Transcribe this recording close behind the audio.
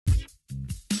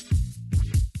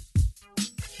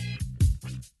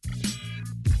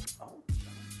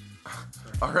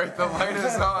All right, the light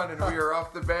is on, and we are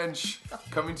off the bench,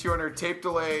 coming to you on our tape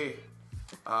delay.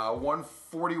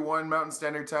 1:41 Mountain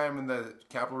Standard Time in the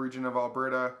capital region of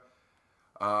Alberta.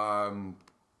 I'm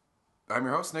your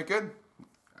host, Nick Good.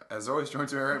 As always, joined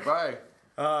to me right by.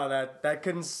 Oh, that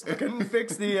couldn't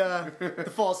fix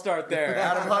the false start there.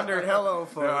 Adam Hundred, hello,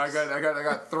 folks. No, I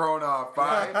got thrown off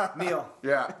by Neil.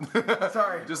 Yeah.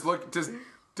 Sorry. Just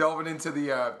delving into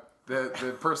the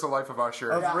personal life of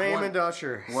Usher. Of Raymond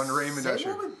Usher. One Raymond Same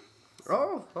Usher. woman?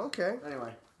 Oh, okay.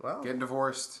 Anyway. Well, Getting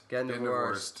divorced. Getting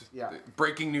divorced. Yeah.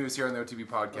 Breaking news here on the OTB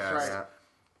podcast. That's right.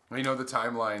 yeah. You know the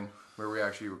timeline where we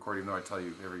actually record, even though I tell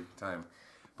you every time.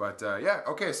 But yeah,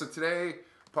 okay, so today,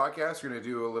 podcast, we're going to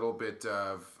do a little bit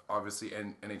of, obviously,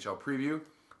 NHL preview.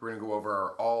 We're going to go over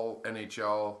our all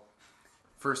NHL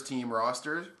first team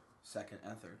rosters. Second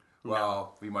and third.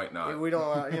 Well, we might not. we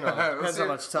don't, depends how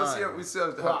much time. We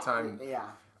still have time. Yeah.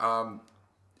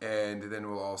 And then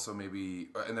we'll also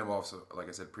like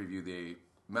I said, preview the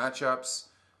matchups.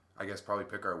 I guess probably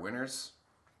pick our winners.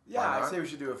 Yeah, Why I'd not? say we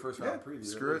should do a first round preview.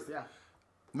 Screw at least, it. Yeah.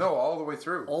 No, all the way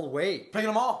through. All the way. Picking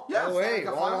them all. Yeah. All the way. Stanley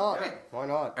Cup Why final. not? Yeah. Why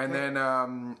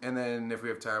not? And then if we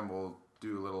have time, we'll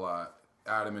do a little.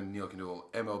 Adam and Neil can do a little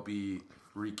MLB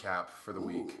recap for the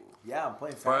week. Yeah, I'm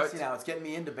playing fantasy now. It's getting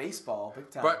me into baseball big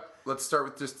time. But let's start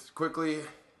with just quickly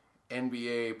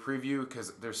NBA preview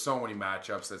because there's so many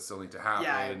matchups that still need to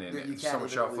happen you and can't so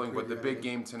much even really shuffling. But the preview big everything.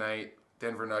 game tonight: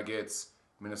 Denver Nuggets,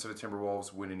 Minnesota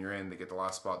Timberwolves win and you're in. They get the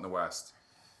last spot in the West.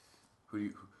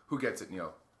 Who gets it,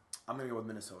 Neil? I'm going to go with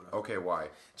Minnesota. Okay, why?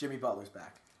 Jimmy Butler's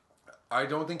back. I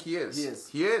don't think he is. He is.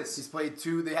 He is. He's played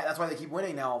two. That's why they keep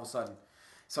winning now all of a sudden.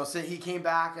 So he came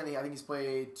back, and I think he's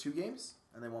played 2 games,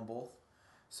 and they won both.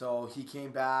 So he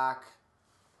came back.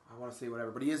 I want to say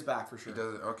whatever, but he is back for sure. He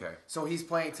does it. Okay. So he's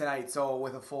playing tonight. So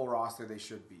with a full roster, they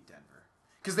should beat Denver.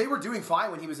 Because they were doing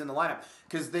fine when he was in the lineup.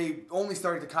 Because they only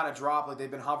started to kind of drop. Like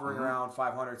they've been hovering around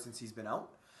 500 since he's been out.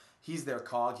 He's their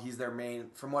cog. He's their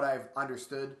main. From what I've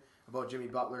understood about Jimmy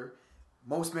Butler,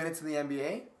 most minutes in the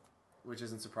NBA, which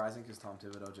isn't surprising because Tom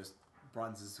Thibodeau just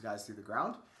runs his guys through the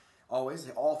ground. Always.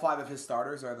 All 5 of his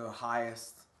starters are the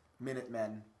highest minute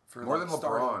men for More than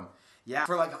starting. LeBron. Yeah,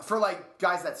 for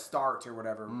guys that start or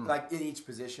whatever, like in each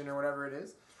position or whatever it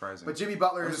is. Surprising. But Jimmy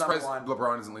Butler I'm is just number surprised one.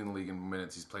 LeBron isn't leading the league in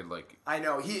minutes. He's played like. I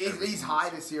know he's high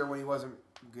this year when he wasn't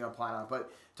playing on.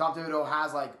 But Tom Thibodeau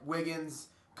has like Wiggins,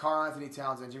 Karl Anthony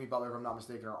Towns, and Jimmy Butler, if I'm not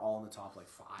mistaken, are all in the top 5.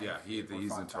 Yeah, he's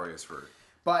 5 notorious for.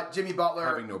 But Jimmy Butler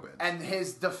Having no bench. and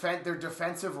their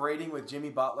defensive rating with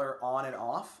Jimmy Butler on and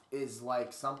off is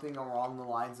like something along the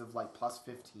lines of like plus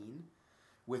 15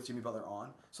 with Jimmy Butler on.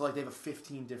 So like they have a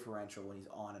 15 differential when he's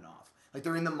on and off. Like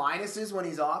they're in the minuses when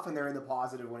he's off and they're in the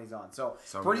positive when he's on. So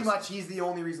pretty much he's the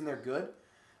only reason they're good,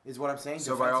 is what I'm saying.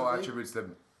 So by all attributes, the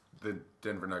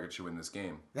Denver Nuggets should win this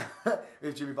game.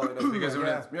 If Jimmy Butler doesn't Because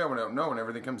play. when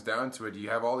everything comes down to it, you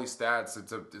have all these stats.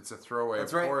 It's a throwaway.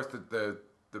 That's of right. course, the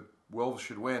Wolves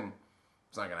should win.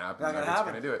 It's not going to happen. Not gonna Nuggets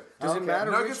happen. going to do it. Does it matter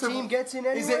Nuggets which have- team gets in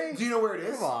Is anyway? it? Do you know where it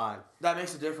is? Come on. That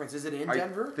makes a difference. Is it in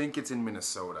Denver? I think it's in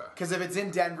Minnesota. Because if it's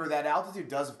in Denver, that altitude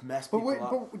does mess people up.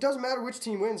 But it doesn't matter which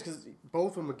team wins because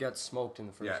both of them would get smoked in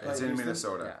the first Yeah, round. it's in Houston?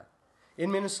 Minnesota. Yeah.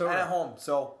 In Minnesota. And at home,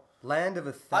 so Land of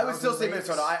 1,000 I would still say lakes,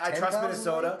 Minnesota. I trust 10,000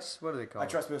 Minnesota. lakes? What do they call I it?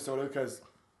 trust Minnesota because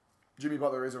Jimmy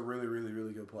Butler is a really, really,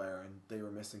 really good player, and they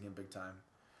were missing him big time.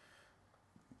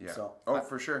 Yeah. So,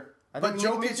 for sure. I But think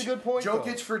Nick makes a good point,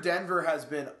 Jokic for Denver has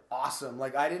been awesome.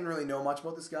 Like I didn't really know much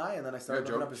about this guy, and then I started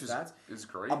looking up his stats. Is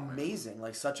great. Man. Amazing,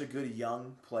 like such a good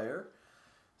young player.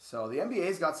 So the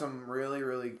NBA's got some really,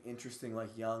 really interesting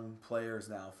like young players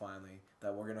now. Finally,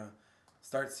 that we're gonna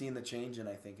start seeing the change in.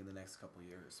 I think in the next couple of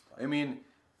years. But, I mean,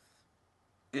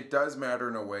 it does matter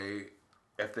in a way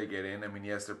if they get in. I mean,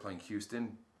 yes, they're playing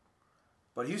Houston.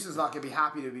 but Houston's not gonna be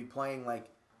happy to be playing like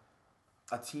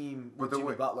a team with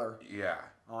Jimmy Butler. Yeah.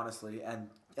 Honestly, and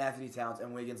Anthony Towns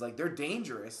and Wiggins, like they're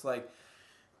dangerous. Like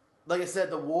I said,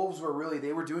 the Wolves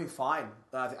they were doing fine.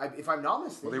 If I'm not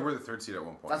mistaken, Well, they were the 3rd seed at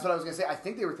one point. That's what I was gonna say. I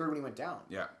think they were 3rd when he went down.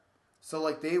 Yeah. So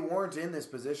like they weren't in this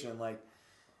position, like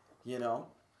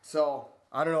So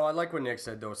I don't know. I like what Nick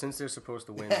said though. Since they're supposed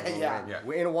to win, they're gonna Yeah.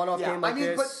 win. In a one-off game like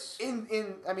this.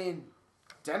 but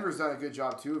Denver's done a good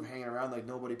job too of hanging around. Like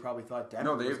nobody probably thought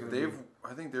Denver. No, was gonna they've.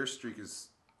 I think their streak is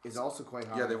also quite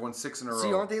high. Yeah, they've won 6 in a row.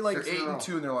 See, aren't they like they're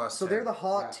 8-2 in their last? So 10. they're the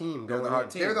hot team. They're the going hot in.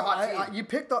 team. They're the hot team. You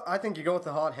picked the. I think you go with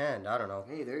the hot hand. I don't know.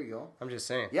 Hey, there you go. I'm just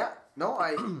saying. Yeah, no,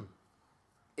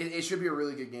 it should be a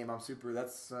really good game. I'm super.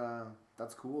 That's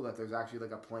cool that there's actually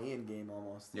like a play-in game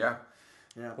almost. Yeah.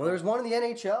 Yeah. Well, there's one in the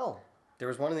NHL. There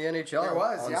was one in the NHL There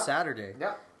was, on yeah. Saturday.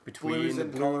 Yeah. Between the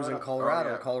Blues and Colorado. Colorado.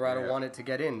 Oh, yeah. Colorado Yeah. wanted to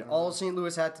get in. All St.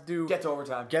 Louis had to do Get to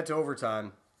overtime. get to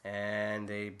overtime. and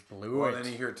they blew Well, it.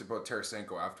 then you hear about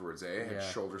Tarasenko afterwards, eh? Had Yeah.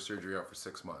 shoulder surgery out for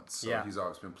 6 months. So Yeah. he's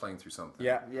obviously been playing through something.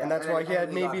 Yeah, Yeah, and that's and why he had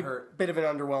then he got maybe a hurt. bit of an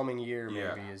underwhelming year.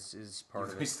 Yeah. Maybe is part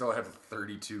of He it. still had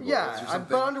 32 goals or Yeah, something.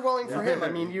 but underwhelming for him. I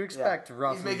mean, you expect He's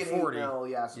roughly making 40. 8 mil,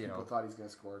 yeah, so you people know. thought he's going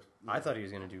to score. I thought he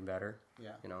was going to do better.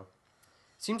 Yeah. You know,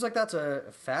 seems like that's a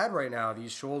fad right now.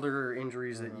 These shoulder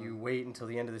injuries that you wait until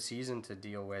the end of the season to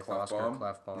deal with. Oscar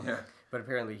Klefbom. Yeah. But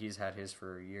apparently he's had his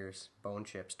for years. Bone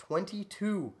chips.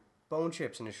 22 bone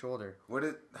chips in his shoulder.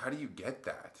 How do you get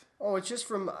that? Oh, it's just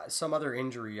from some other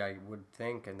injury, I would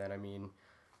think. And then, I mean,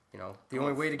 you know, the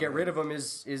only way to get rid of them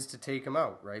is to take them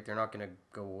out, right? They're not going to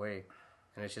go away.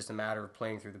 And it's just a matter of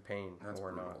playing through the pain or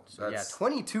brutal. not. So, yeah,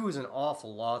 22 is an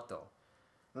awful lot, though.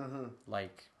 Mm-hmm.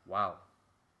 Like, wow.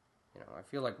 You know, I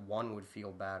feel like one would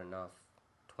feel bad enough.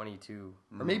 22.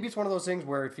 Or maybe it's one of those things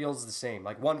where it feels the same.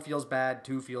 Like, 1 feels bad,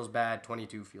 2 feels bad,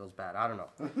 22 feels bad. I don't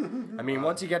know. I mean,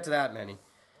 once you get to that many.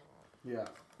 Yeah.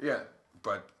 Yeah,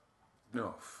 but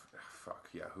no, fuck,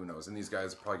 yeah, who knows? And these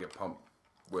guys probably get pumped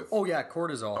with Oh, yeah,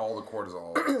 cortisol. all the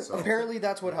cortisol. So. Apparently,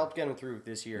 that's what helped get him through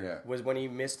this year. Yeah. Was when he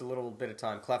missed a little bit of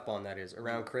time. Klefbom, that is,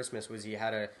 around Christmas. Was he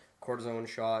had a cortisone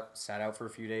shot, sat out for a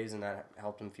few days, and that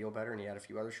helped him feel better. And he had a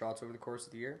few other shots over the course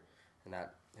of the year, and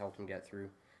that helped him get through.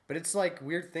 But it's like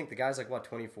weird to think the guy's like what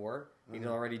 24. He's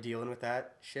already dealing with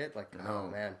that shit. Like, oh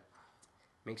man,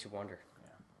 makes you wonder.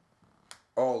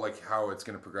 Oh, like how it's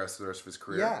going to progress the rest of his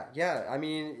career? Yeah. I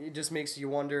mean, it just makes you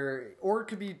wonder, or it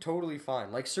could be totally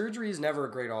fine. Like, surgery is never a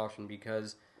great option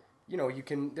because, you know,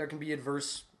 there can be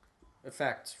adverse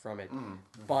effects from it.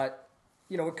 But,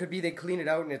 you know, it could be they clean it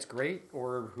out and it's great,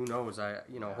 or who knows?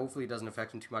 Hopefully it doesn't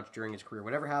affect him too much during his career.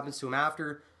 Whatever happens to him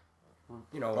after,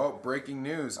 you know. Oh, breaking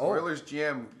news. Oilers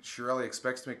GM Chiarelli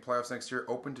expects to make playoffs next year,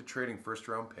 open to trading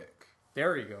first-round pick.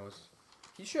 There he goes.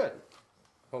 He should.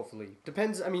 Hopefully.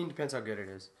 Depends how good it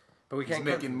is. But we He's can't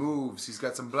making moves. He's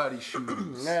got some bloody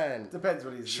shoes. Man. Depends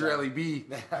what he's Chiarelli B.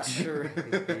 Sure.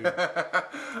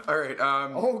 All right.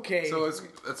 Okay. So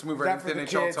let's move right That into for the the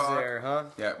NHL kids talk. there, huh?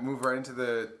 Yeah, move right into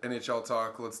the NHL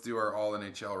talk. Let's do our all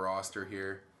NHL roster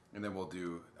here, and then we'll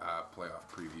do playoff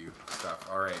preview stuff.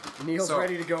 All right. Neil's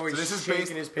ready to go. He's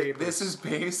shaking his papers. This is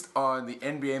based on the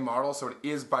NBA model, so it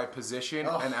is by position,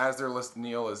 and as they're listed,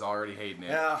 Neil is already hating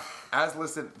it. Yeah. As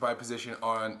listed by position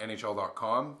on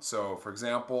NHL.com. So, for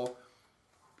example,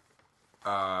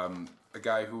 a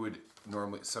guy who would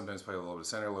normally sometimes play a little bit of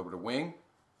center, a little bit of wing,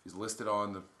 he's listed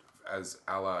on as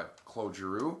a la Claude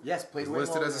Giroux. Yes, played He's wing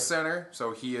listed all as a day. center,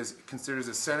 so he is considered as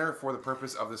a center for the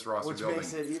purpose of this roster Which building.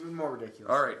 makes it even more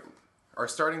ridiculous. All right, our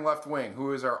starting left wing.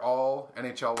 Who is our all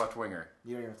NHL left winger?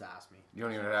 You don't even have to ask me. You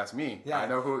don't even have to ask me. Yeah. I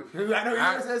know who. I know who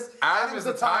yours is. Adam is Adam's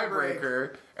the the tiebreaker.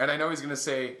 tiebreaker, and I know he's going to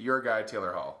say your guy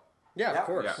Taylor Hall. Yeah, Yeah. of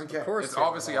course. Yeah. Okay. Of course. It's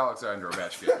obviously Alexander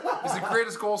Ovechkin. He's the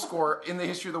greatest goal scorer in the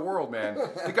history of the world, man.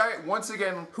 The guy, once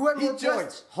again, Who had more He just-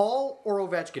 points, Hall or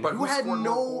Ovechkin? But who who had scored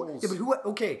no? more goals? Yeah, but who?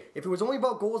 Okay, if it was only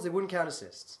about goals, they wouldn't count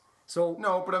assists. So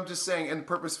no, but I'm just saying, in the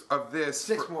purpose of this,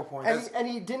 6 more points. and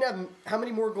he didn't have how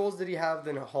many more goals did he have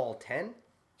than Hall? 10.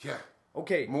 yeah,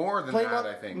 Okay, More than playing that, up-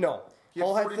 I think. No, He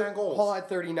had 49 goals. Hall had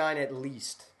 39 at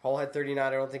least. Hall had 39.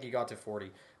 I don't think he got to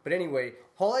 40. But anyway,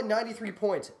 Hall had 93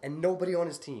 points and nobody on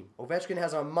his team. Ovechkin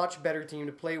has a much better team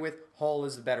to play with. Hall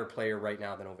is the better player right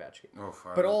now than Ovechkin. Oh,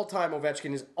 fine. But all time,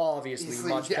 Ovechkin is obviously Easily,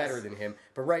 much yes. better than him.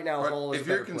 But right now, Hall is a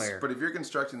better player. But if you're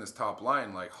constructing this top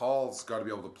line, like Hall's got to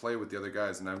be able to play with the other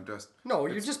guys, and I'm just No,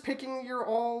 you're just picking your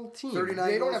all team. 39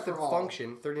 They don't goals have to for Hall.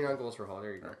 function. 39 goals for Hall.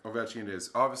 There you go. Ovechkin is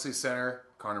obviously center.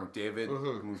 Connor McDavid.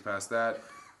 Mm-hmm. Move past that.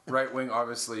 Right wing,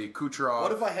 obviously Kucherov.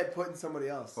 What if I had put in somebody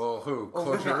else? Oh, who? Oh,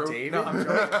 Claude Giroux? David? No, I'm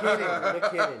joking.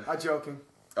 McKinnon. I'm joking.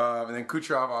 And then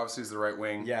Kucherov obviously is the right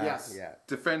wing. Yeah, Yes. yeah.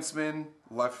 Defenseman,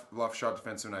 left shot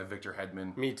defenseman. I have Victor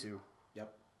Hedman. Me too.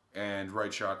 Yep. And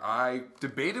right shot. I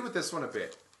debated with this one a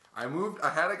bit. I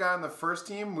had a guy on the first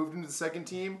team, moved into the second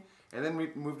team, and then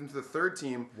we moved into the third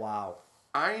team. Wow.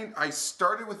 I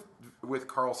started with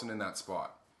Carlson in that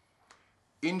spot.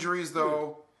 Injuries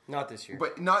though, Not this year.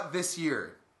 but not this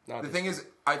year. Not The this thing year. is,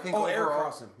 I think Oh, overall,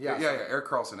 Erik Karlsson. Yeah, yeah, Erik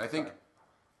Karlsson.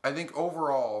 I think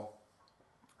overall,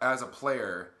 as a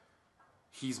player,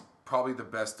 he's probably the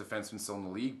best defenseman still in the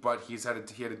league. But he had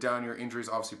a down year, injuries,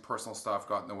 obviously personal stuff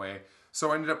got in the way.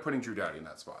 So I ended up putting Drew Doughty in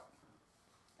that spot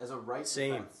As a right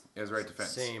Same. defense. as right defense.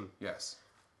 Same. Yes.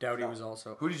 Doughty was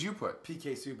also. Who did you put?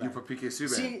 PK Subban. You put PK Subban.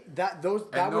 See that was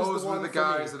and those the were one the for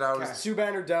guys me. that I was. Okay.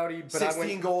 Subban or Doughty, but 16 I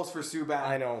went. goals for Subban.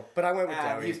 I know, but I went with And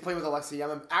Doughty. he's playing with Alexei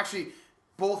Yemen. Actually,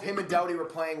 both him and Doughty were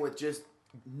playing with just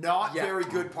not very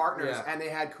good partners, Yeah. and they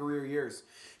had career years.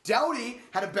 Doughty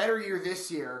had a better year this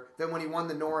year than when he won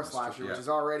the Norris last year, which is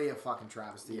already a fucking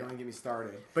travesty. Don't even get me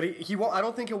started. But he won't. I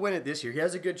don't think he'll win it this year. He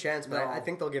has a good chance, but No. I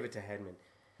think they'll give it to Hedman.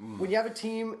 When you have a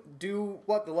team do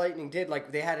what the Lightning did,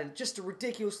 like they had just a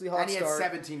ridiculously hot And he had start,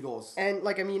 17 goals. and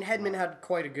Hedman had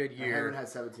quite a good year. Hedman had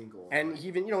 17 goals. And he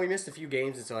even, he missed a few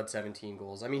games and still had 17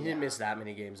 goals. I mean, he didn't miss that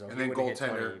many games though. And He then would've hit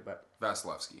goaltender 20, but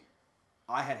Vasilevsky.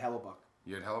 I had Hellebuck.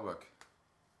 You had Hellebuck.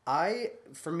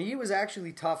 for me, it was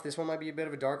actually tough. This one might be a bit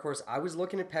of a dark horse. I was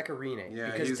looking at Pecorine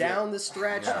because he's down the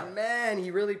stretch, man,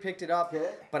 he really picked it up. Okay.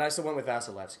 But I still went with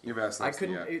Vasilevsky. You're Vasilevsky, I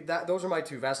couldn't. Those are my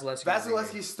two. Vasilevsky.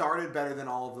 Vasilevsky started better than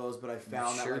all of those, but I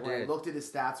found Sure that when I did. looked at his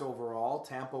stats overall,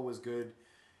 Tampa was good.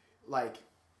 Like,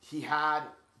 he had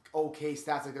okay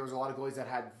stats. Like, there was a lot of goalies that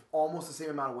had almost the same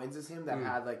amount of wins as him that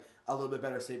had, like, a little bit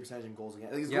better save percentage and goals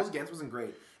against. Like, his goals against wasn't great.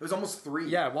 It was almost 3.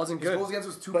 Yeah, it wasn't his good. Goals against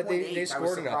was 2.8. But they I scored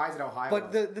was surprised enough. at how high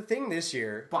But it was. the thing this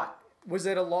year But was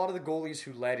that a lot of the goalies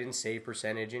who led in save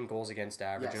percentage and goals against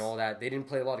average Yes. and all that, they didn't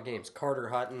play a lot of games. Carter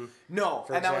Hutton, no,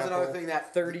 for and that was example, another thing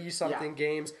that 30-something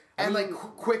games. And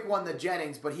Quick won the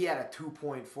Jennings, but he had a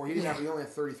 2.4. He didn't have. He only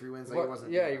had 33 wins. Like it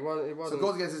wasn't. It wasn't. So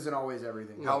goals against isn't always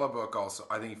everything. Hellebuck also,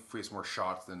 I think he faced more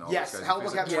shots than all Yes, those guys.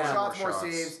 Hellebuck had more Yeah. shots, more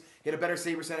saves. He had a better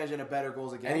save percentage and a better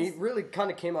goals against. And he really kind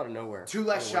of came out of nowhere. 2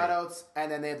 less shutouts,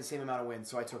 and then they had the same amount of wins.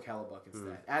 So I took Hellebuck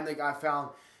instead. And I found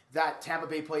that Tampa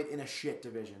Bay played in a shit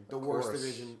division, the worst course.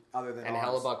 division other than And ours.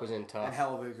 Hellebuck was in tough. And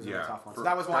Hellebuck was in Yeah. a tough one. So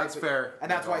that was why That's I took, fair. and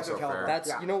that's why I That's took also fair. Hellebuck. That's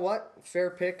Yeah. You know what? Fair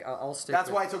pick. I'll stick. That's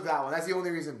with why I took that one. That's the only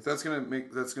reason. That's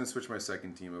gonna switch my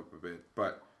second team up a bit.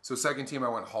 But so second team, I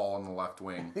went Hall on the left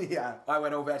wing, Yeah, I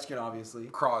went Ovechkin, obviously.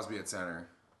 Crosby at center.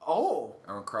 Oh,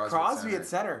 I went Crosby, Crosby at at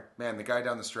center. Man, the guy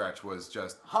down the stretch was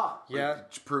just Yeah.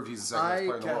 proved he's the second best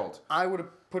player in the world. I would have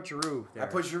put Giroux there. I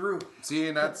put Giroux. See,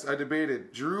 and I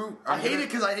debated Drew. I hate it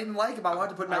because I didn't like him. I wanted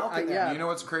to put Malkin there. yeah. You know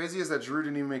what's crazy is that Drew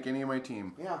didn't even make any of my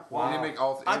team. Yeah, He didn't make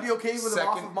all. I'd be okay with him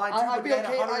off of mine too. I'd but be they had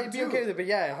okay. I'd 102. be okay with it. But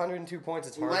yeah, 102 points.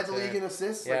 It's hard. Led the to- league in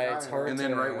assists. Yeah, Like, I it's don't know. hard. And then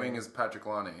to- right wing is Patrick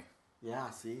Laine. Yeah,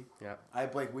 see, Yeah, I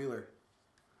have Blake Wheeler.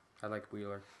 I like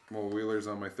Wheeler. Well, Wheeler's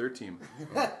on my third team.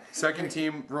 Second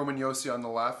team, Roman Yossi on the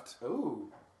left, Ooh.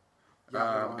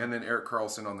 and then Eric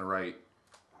Carlson on the right.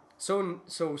 So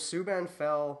Subban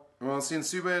fell. Well, seeing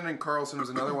Subban and Carlson was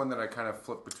another one that I kind of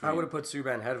flipped between. I would have put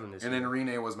Subban ahead of him this And year. then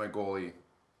Rene was my goalie.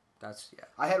 That's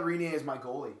I had Rene as my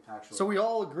goalie, actually. So we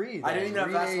all agree. I didn't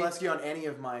even have Rene- Vasilevsky on any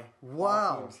of my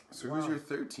Wow. teams. So who's your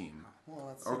third team? Well,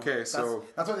 that's, Okay, so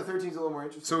that's why the 13's a little more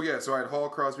interesting. so yeah, so I had Hall,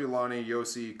 Crosby, Laine,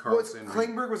 Yossi, Well, Carlson,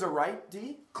 Klingberg was a right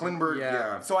D, Klingberg. Yeah.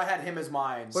 Yeah, so I had him as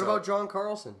mine. What So about John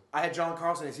Carlson? I had John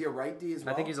Carlson. Is he a right D as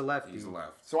well? I think he's a lefty. he's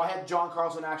left. So I had John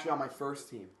Carlson actually on my first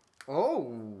team. Oh,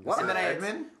 what? And then I had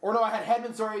Hedman? Or no, I had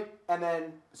Hedman, sorry, and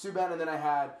then Subban, and then I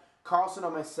had Carlson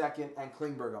on my second and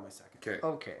Klingberg on my second. Okay.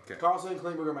 Okay. Carlson and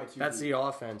Klingberg are my two. That's the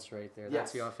offense right there.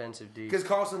 That's Yes. the offensive D. Because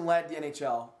Carlson led the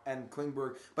NHL and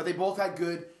Klingberg, but they both had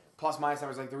good plus minus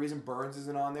numbers. Like the reason Burns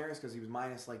isn't on there is because he was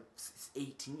minus like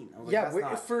 18. I was like, Yeah, that's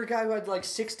not- for a guy who had like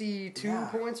 62 Yeah,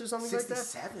 points or something like that.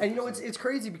 67 And you know, or it's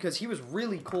crazy because he was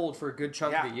really cold for a good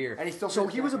chunk Yeah, of the year. and he still so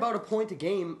finished he was second. about a point a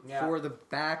game Yeah. for the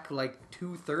back like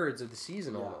 2/3 of the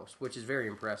season almost, which is very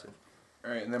impressive.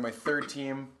 All right, and then my third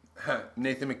team,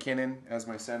 Nathan McKinnon as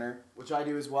my center. which I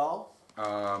do as well.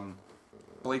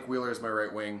 Blake Wheeler is my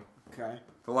right wing. Okay.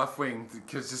 The left wing,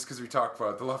 because we talked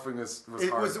about it, the left wing was It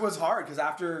hard. was hard because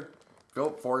after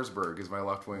Philip Forsberg is my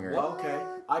left winger. okay,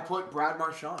 I put Brad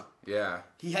Marchand. Yeah,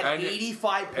 He had And-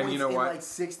 85 points and you know in what? like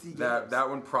 60 games. That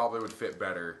one probably would fit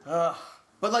better.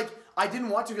 But like I didn't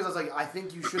want to because I was like, I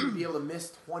think you shouldn't be able to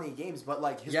miss 20 games. But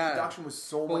like his Yeah. production was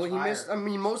so Well, much he higher. missed. I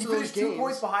mean, most He of those finished games. 2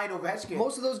 points behind Ovechkin.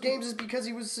 Most of those games is because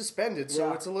he was suspended, so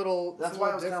Yeah. it's a little. That's it's a why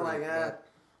I little was kind of like, different,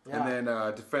 yeah. And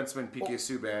then defenseman PK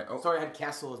Subban. Oh, Sorry, I had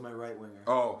Kessel as my right winger.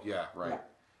 oh yeah, right.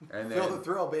 And Feel the then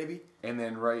thrill, baby.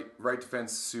 right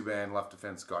defense Subban, left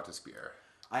defense Spear.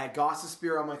 I had Goss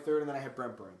Spear on my third, and then I had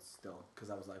Brent Burns still because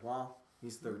I was like, well,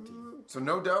 he's 13. So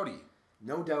no Doughty.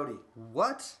 No Doughty.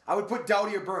 What? I would put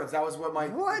Doughty or Burns. That was what my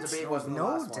What? debate was in the No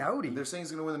last one. Doughty. They're saying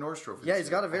he's going to win the Norris Trophy. Yeah, this he's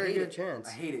got a year. very I hate good it. chance.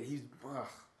 I hate it.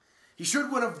 He should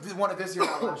have won it this year,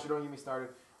 not last year. Don't get me started.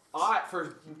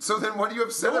 So then, what are you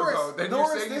upset about? Then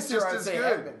you're saying he's just as good.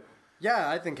 Hedman. Yeah,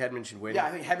 I think Hedman should win. Yeah,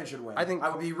 I think Hedman should win. I think- I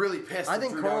would be really pissed. I if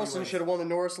think Drew Doughty Carlson wins. should have won the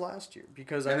Norris last year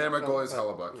because. And then my goal is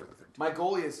felt- Hellebuck for the third team. My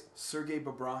goalie is Sergei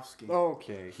Bobrovsky.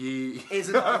 Okay. He Is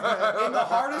in the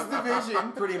hardest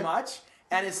division, pretty much,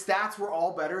 and his stats were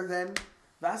all better than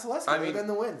Vasilevsky. I mean, than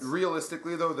the wins.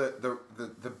 realistically though,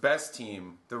 the best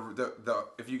team, the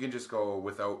if you can just go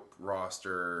without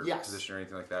roster Yes. position or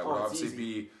anything like that, Oh, would it's obviously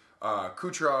easy. be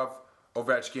Kucherov,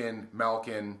 Ovechkin,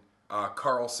 Malkin,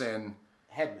 Carlson.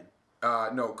 Hedman.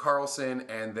 No, Carlson,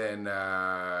 and then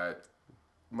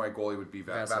my goalie would be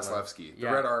Vasilevsky. The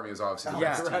Red Army was obviously the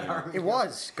best team. It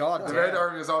was. God damn. The Red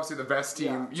Army was obviously the best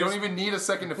team. Yeah. You don't even need a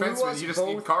second defenseman. You just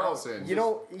need Carlson. You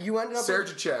know, you ended up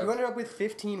Sergachev. you ended up with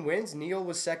 15 wins. Neil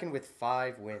was second with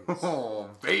 5 wins. Oh,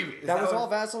 baby. That was all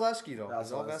Vasilevsky, though. That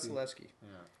was all Vasilevsky. Vasilevsky.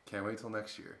 Can't wait till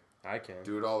next year. I can.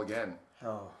 Do it all again.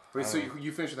 Oh. Wait, so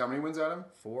you finished with how many wins, Adam?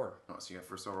 4. Oh, so you got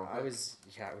first overall. I was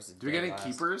a Do we get any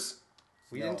keepers?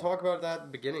 We No. didn't talk about that at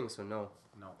the beginning, so no.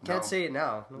 No. Can't say it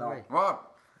now. No, No. way. Well,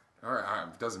 all right,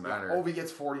 doesn't matter. Ovi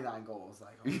gets 49 goals.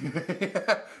 Like,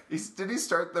 Did he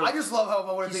start the? I just love how if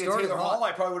I would have He taken started Taylor hot. Hall,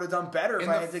 I probably would have done better if In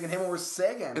I the had taken him over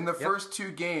Sagan. in the first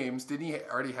 2 games, didn't he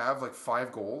already have like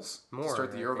 5 goals More. to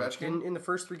start the I think. Ovechkin? In the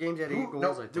first 3 games, he had 8 goals.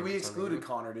 no, I think, did we or something. excluded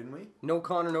Connor, didn't we? No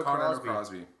Connor, no Connor Crosby.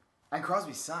 Crosby. And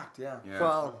Crosby sucked, yeah. Yeah.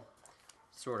 Well,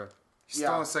 sort of. He's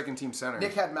still yeah. a second team center.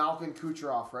 Nick had Malkin,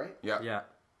 Kucherov, right? Yeah. Yeah.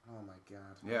 Oh my god.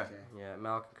 Yeah. Okay. Yeah,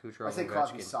 Malcolm Kucherov. I think Ovechkin.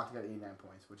 Crosby sucked. He got 89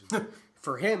 points, which is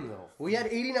For him, though. We had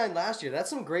 89 last year. That's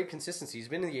some great consistency. He's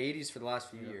been in the 80s for the last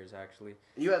few years, actually.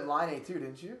 you had Line A too,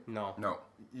 didn't you? No. No,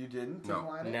 You didn't. No. take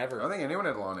Line A? I Never. don't think anyone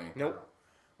had Lonnie. Nope.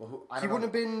 Well, He don't know. wouldn't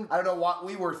have been... I don't know what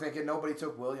we were thinking. Nobody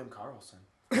took William Karlsson.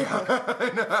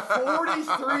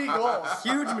 43 goals.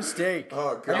 Huge mistake.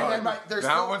 Oh And then, god, like, there's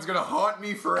that still- one's gonna haunt me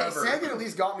Hey, forever. Sagan at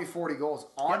least got me 40 goals.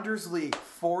 Andersley,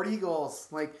 40 goals.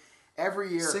 Like,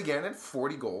 every year. Sagan had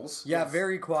 40 goals. Yeah,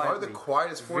 very quietly. Probably the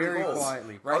quietest 40 Very goals.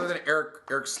 quietly. Other than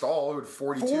Eric Stahl, who had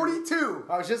 42. 42.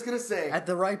 I was just going to say. At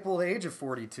the ripe old age of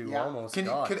 42, Yeah. almost. Could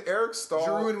God. Eric Stahl...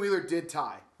 Drew and Wheeler did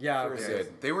tie. Yeah, For okay. a They save.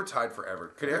 did. They were tied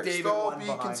forever. Could Eric David Stahl won be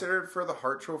behind. considered for the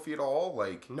Hart Trophy at all?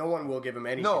 Like, No one will give him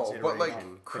any no, consideration. but like,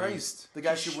 But Christ. The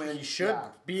guy should win. he should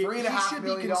be- $3.5 he should be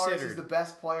million dollars. considered. He's the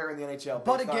best player in the NHL.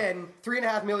 But based on- again,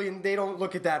 $3.5 million, they don't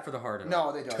look at that for the heart of it.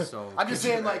 no, they don't. So, I'm just Could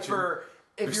you saying, like, imagine? for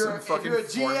if There's you're some if fucking you're a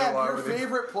GM, formula your where they-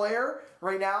 favorite player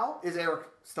right now is Eric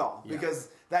Stahl Yeah. because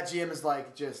that GM is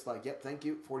like just like, yep, thank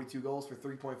you, 42 goals for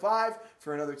 3.5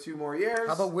 for another 2 more years.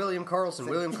 how about William Karlsson?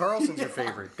 William Karlsson's your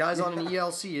favorite. Guy's on an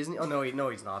ELC, isn't he? Oh, no,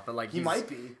 he's not. But, like, He might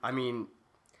be. I mean,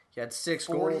 he had 6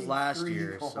 goals last 43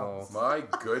 year, so... goals. My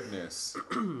goodness.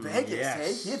 Vegas? Yes.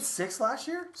 Hey, he had 6 last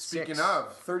year. Speaking 6.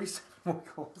 of 37 more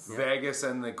goals. Vegas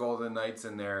and the Golden Knights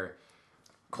in their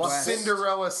Plus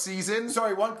Cinderella season.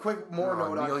 Sorry, one quick more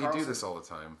Oh, note on Neil, you do Carlson. this all the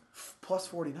time. Plus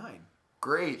 49.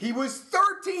 Great. He was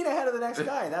 13 ahead of the next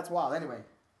guy. That's wild. Anyway,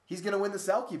 he's gonna win the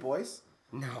Selke, boys.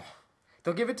 No.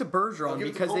 They'll give it to Bergeron give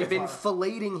it to because they've been Kopitar.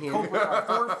 filleting him Kopitar.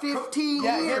 for 15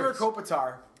 Yeah, him or years.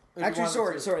 Kopitar. If you Actually,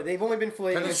 wanted to. sorry. They've only been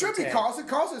filleting him It should for be 10. Carlson.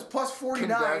 Carlson's plus Can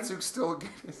 49. Datsuk still get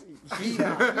his... If he plays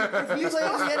in the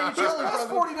NHL, He's he'll plus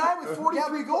probably- 49 with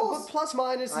 43 Yeah, but goals. plus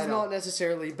minus I is know. not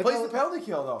necessarily. But Plays they'll, the penalty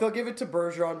kill though. they'll give it to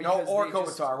Bergeron No, because or they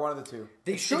Kopitar, just, one of the two.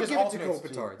 they It should just give it to alternates Kopitar.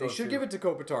 between They those should two. give it to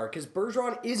Kopitar because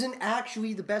Bergeron isn't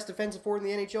actually the best defensive forward in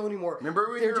the NHL anymore.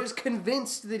 Remember when They're you were- just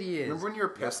convinced that he is. Remember when you were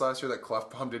pissed last year that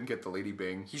Clefbaum didn't get the Lady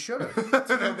Bing? He should have.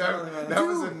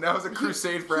 that was a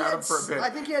crusade for Adam for a bit. I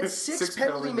think he had 6 penalty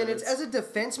penalty minutes. As a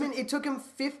defenseman, it took him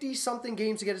 50-something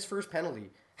games to get his first penalty.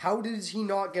 How does he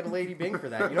not get a Lady Bing for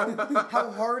that? You know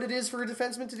how hard it is for a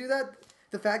defenseman to do that?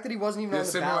 The fact that he wasn't even The on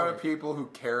the same amount ballot. of people who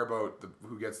care about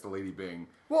who gets the Lady Bing.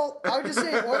 Well, I would just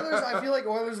say Oilers. I feel like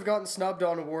Oilers have gotten snubbed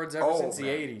on awards ever Oh, since the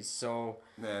man. '80s. So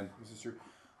Man, This is true.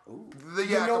 the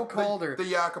no Calder. the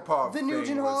Yakupov the thing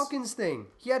Nugent was- Hopkins thing,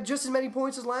 he had just as many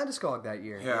points as Landeskog that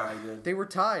year. Yeah. They were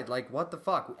tied. Like, what the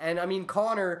fuck? And I mean,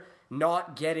 Connor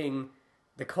not getting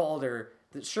the Calder.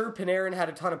 Sure, Panarin had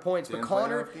a ton of points, Didn't but play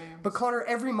Connor, enough games. but Connor,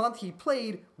 every month he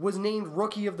played was named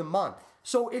Rookie of the Month.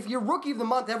 So if you're Rookie of the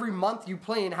Month every month you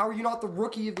play, and how are you not the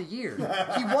Rookie of the Year?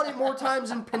 He won it more times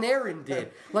than Panarin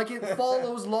did. Like, it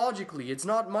follows logically. It's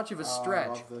not much of a stretch.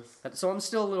 love this. So I'm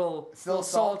still a little Still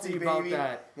salty about baby.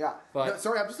 that. Yeah. But- No,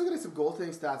 sorry, I'm just looking at some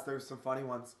goaltending stats. There's some funny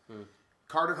ones.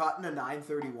 Carter Hutton a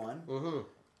 931. Mm-hmm.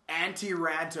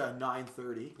 Antti-Ranta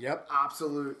 930. Yep.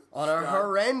 Absolute. On a stud.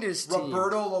 horrendous team.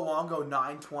 Roberto Luongo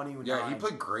 929. Yeah, he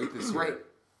played great this year. Great.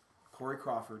 Corey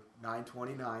Crawford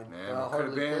 929. Man, Well, what could have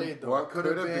hardly been? played, though. What could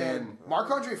have been?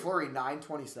 Marc-Andre Fleury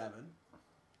 927.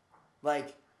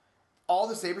 Like all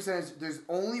the save percentage, there's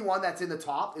only one that's in the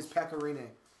top is Pecorine.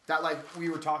 That like we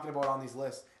were talking about on these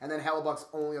lists, and then Hellebuck's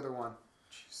only other one.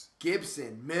 Jeez.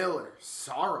 Gibson, Miller,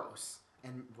 Saros,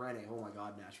 and Rene. Oh my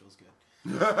God, Nashville's good.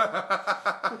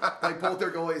 Like both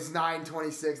their goalies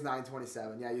 926,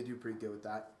 927. Yeah, you do pretty good with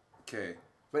that. Okay.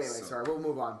 But anyway, So- sorry, we'll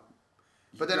move on.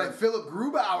 But then got- Philip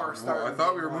Grubauer started. Well, I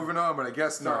thought we were moving on, but I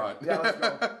guess Sorry. not. Yeah, let's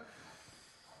go.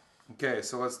 Okay,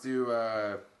 so let's do.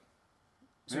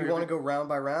 So you want to go round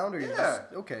by round, or you Yeah. just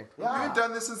okay? We haven't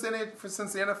done this since the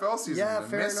NFL season. Yeah, I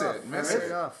fair miss enough. it. Miss Fair it.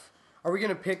 enough. Are we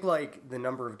gonna pick like the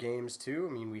number of games too?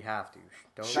 I mean, we have to.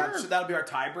 Don't we? Sure. That'll be our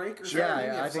tiebreaker. Sure.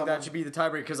 Yeah, I think that should be the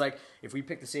tiebreaker because, like, if we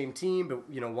pick the same team, but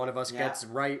one of us gets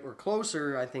right or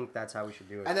closer, I think that's how we should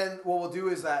do it. And then what we'll do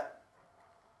is that.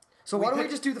 So why don't we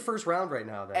just do the first round right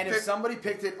now then? And if somebody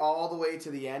picked it all the way to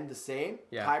the end, the same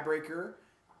tiebreaker,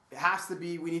 it has to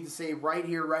be. We need to say right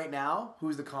here, right now,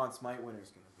 who's the Conn Smythe winner is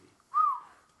going to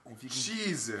be. If you can,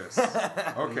 Jesus.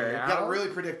 Okay. you got to really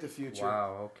predict the future.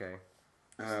 Wow. Okay.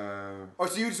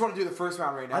 So you just want to do the first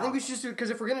round right now? I think we should just do it because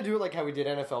if we're gonna do it like how we did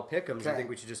NFL Pick'ems, I think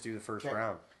we should just do the first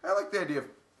round. I like the idea of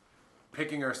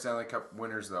picking our Stanley Cup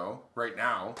winners though. Right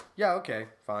now. Yeah. Okay.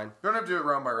 Fine. We don't have to do it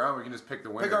round by round. We can just pick the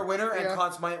winner. Pick our winner and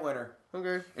Conn Smythe winner.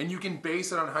 Okay. And you can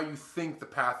base it on how you think the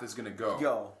path is gonna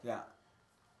go. Yeah.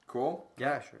 Cool.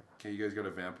 Yeah. Sure. Okay, you guys got to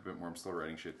vamp a bit more. I'm still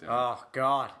writing shit down. Oh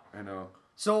God. I know.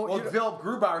 So Phil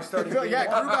Grubauer starting.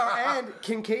 Grubauer and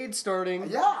Kincaid starting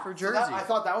for Jersey. So I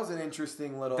thought that was an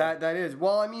interesting little. That is.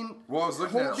 Well, I mean, I was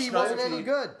looking at Holtby wasn't any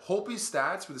good. Holtby's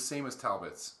stats were the same as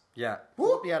Talbot's. Yeah.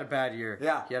 Holtby had a bad year.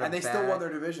 Yeah. And they still won their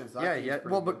divisions. So yeah.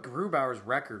 Well, but Grubauer's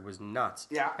record was nuts.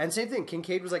 Yeah. And same thing.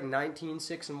 Kincaid was like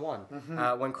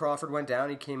 19-6-1. When Crawford went down,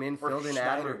 he came in, filled in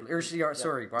admirably. Or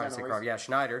sorry, why did I say Crawford? Yeah,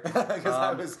 Schneider.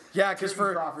 Because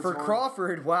for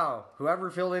Crawford, wow, whoever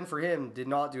filled in for him did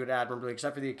not do it admirably,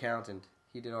 except for the accountant.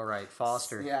 He did all right.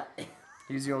 Foster. Yeah.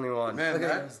 He was the only one. Man,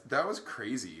 that was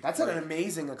crazy. That's an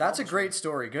amazing accomplishment. That's a great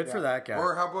story. Good for that guy.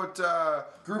 Or how about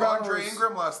Andre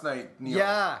Ingram last night, Neil?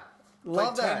 Yeah.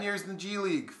 Played 10 years in the G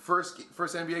League. First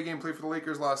NBA game, played for the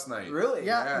Lakers last night. Really?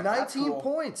 Yeah, 19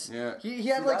 points. Yeah. He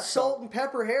had like salt and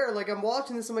pepper hair. Like I'm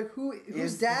watching this, I'm like,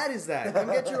 whose dad is that? Come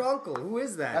get your uncle. Who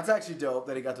is that? That's actually dope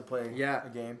that he got to play a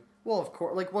game. Well, of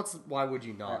course. Like, why would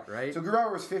you not, right? So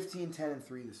Grubauer was 15, 10, and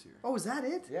 3 this year. Oh, is that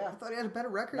it? Yeah. I thought he had a better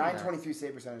record. 923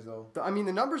 save percentage though. I mean,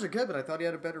 the numbers are good, but I thought he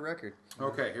had a better record.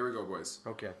 Okay, here we go, boys.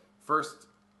 Okay. First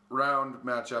round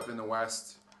matchup in the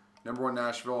West. Number 1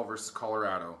 Nashville versus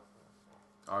Colorado.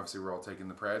 Obviously, we're all taking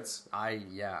the Preds.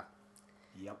 Yeah.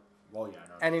 Yep. Well, yeah.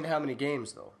 No. And in how many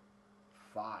games though?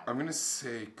 5. I'm gonna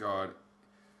say, God.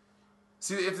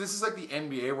 See, if this is like the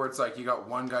NBA where it's like you got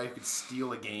one guy who could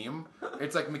steal a game,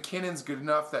 it's like McKinnon's good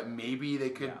enough that maybe they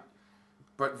could. Yeah.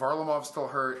 But Varlamov's still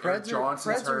hurt.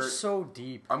 Johnson's hurt. Preds are so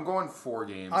deep. I'm going 4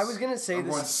 games. I was gonna say I'm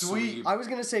going sweep. I was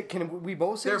gonna say, can we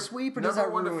both say sweep, or does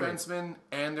that ruin it? Number 1 defenseman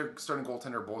and their starting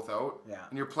goaltender are both out. Yeah.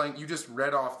 And you're playing. You just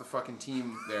read off the fucking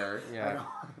team there. Yeah.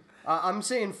 I'm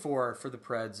saying 4 for the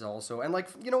Preds also. And, like,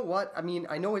 you know what? I mean,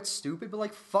 I know it's stupid, but,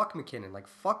 like, fuck McKinnon. Like,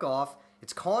 fuck off.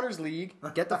 It's Connor's league.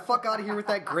 Get the fuck out of here with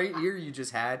that great year you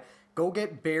just had. Go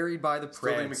get buried by the Preds.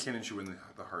 Still think McKinnon should win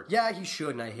the Hart. Yeah, he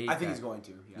should, and I hate that. I think he's going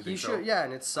to. Yeah. He should, yeah,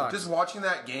 and it sucks. Just watching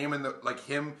that game and,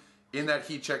 him in that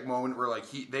heat check moment where,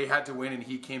 they had to win and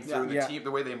he came through and the team,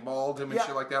 the way they mauled him and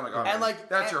shit like that. I'm like, oh, man,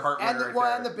 that's your Hart winner right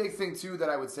there. And the big thing, too, that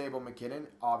I would say about McKinnon,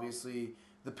 obviously,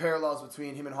 the parallels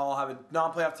between him and Hall having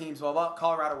non-playoff teams, blah, blah,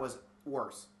 Colorado was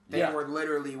worse. They were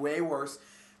literally way worse.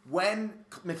 When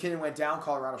McKinnon went down,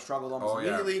 Colorado struggled almost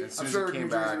immediately. I'm sure New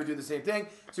Jersey would do the same thing.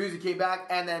 As soon as he came back,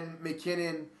 and then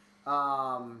McKinnon,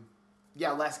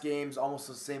 less games, almost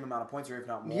the same amount of points, or if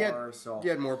not more. He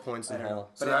had more points than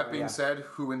Hall. So that being said,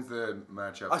 who wins the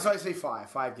matchup? So I say 5.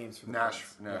 5 games for the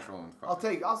Nashville and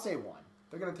 5. I'll say 1.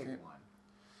 They're going to take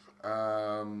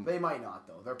 1. They might not,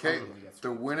 though. They're probably going to get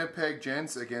 3. The Winnipeg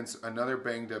Gents against another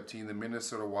banged-up team, the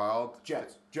Minnesota Wild.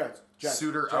 Jets.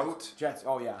 Suter out. Jets.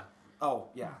 Oh,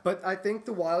 yeah. But I think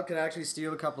the Wild could actually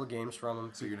steal a couple of games from him.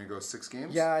 So you're going to go 6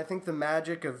 games? Yeah, I think the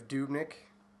magic of Dubnyk.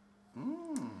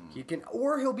 He can,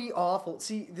 or he'll be awful.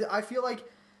 See, I feel like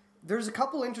there's a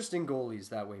couple interesting goalies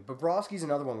that way. Bobrovsky's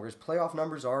another one where his playoff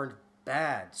numbers aren't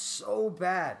bad. So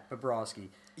bad, Bobrovsky.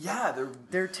 Yeah,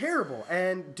 they're terrible.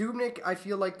 And Dubnyk, I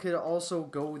feel like, could also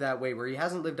go that way where he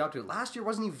hasn't lived up to it. Last year,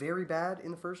 wasn't he very bad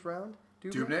in the first round?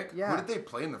 Dubnyk? Yeah. Who did they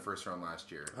play in the first round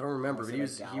last year? I don't remember, but he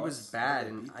was bad,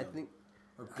 and I think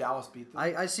Dallas beat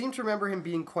them. I seem to remember him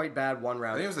being quite bad one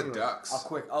round. I think it was the Ducks.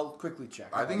 I'll quickly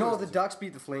check. The Ducks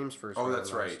beat the Flames first. Oh,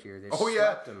 that's right. Last year. They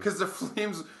because the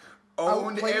Flames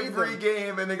owned every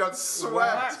game and they got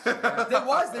swept. They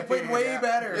played way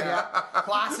better. Yeah.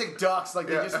 Classic Ducks, like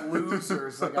they're just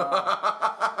losers. Like,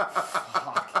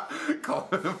 Call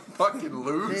them fucking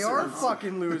losers. They are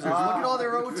fucking losers. Look at all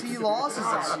their OT losses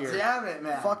this year. Damn it,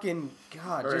 man. Fucking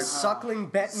God, just suckling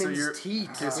Bettman's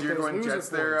teeth. So you're going Jets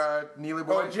there, Neely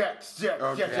boy? Oh, Jets.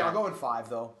 Okay. Yeah, I'll go in 5,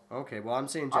 though. Okay, well, I'm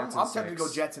saying Jets I'm tempted to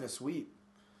go Jets in a sweep.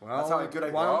 Well, that's how good I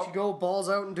why don't you go balls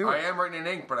out and do it? I am writing in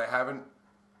ink, but I haven't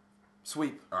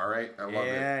Sweep. All right, I love Yeah,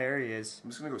 it. there he is.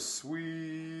 I'm just gonna go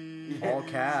sweep. All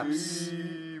caps.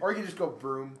 Or you can just go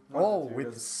broom. Oh,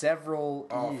 with several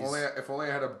Oh, E's. if only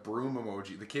I had a broom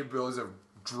emoji. The capabilities of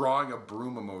drawing a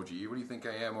broom emoji. What do you think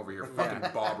I am over here,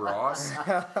 fucking Bob Ross?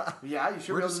 Yeah, you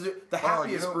should We're be able just- to do the oh,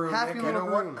 happiest you know- broom. Happy Nick. You little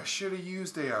know what? broom. I should have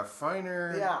used a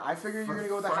finer. Yeah, I figured you were gonna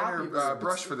go with the finer happy broom.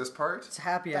 brush for this part. It's a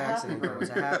happy The happy accident, broom. though.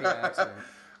 It's a happy accident.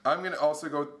 I'm gonna also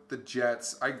go with the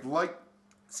Jets. I'm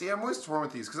always torn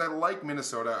with these because I like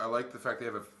Minnesota. I like the fact they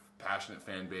have a passionate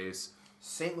fan base.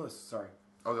 St. Louis, sorry.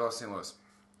 Oh, they lost St. Louis.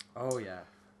 Oh, yeah.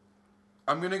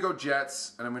 I'm gonna go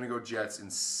Jets, and I'm gonna go Jets in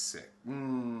 6.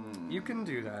 You can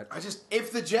do that. I just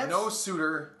If the Jets, no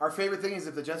suitor. our favorite thing is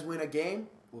if the Jets win a game,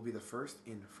 we'll be the first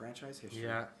in franchise history.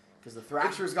 Yeah. Because the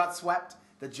Thrashers got swept,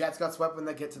 the Jets got swept when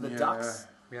they get to the Yeah. Ducks.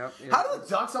 Yep. How do the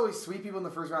Ducks always sweep people in the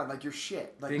first round? Like, you're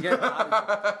shit. Like,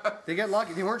 They get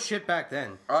lucky. They weren't shit back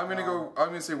then. I'm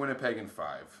gonna say Winnipeg in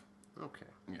 5. Okay.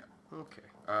 Yeah. Okay.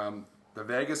 The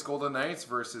Vegas Golden Knights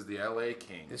versus the LA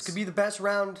Kings. This could be the best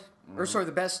round, or sorry,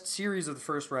 the best series of the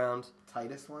first round.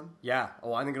 tightest one? Yeah.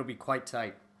 Oh, I think it'll be quite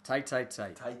tight. Tight. Tight.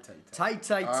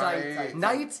 Tight.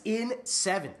 Knights in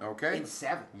 7. Okay. In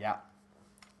 7. Yeah.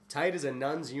 Tight as a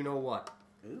nun's you know what.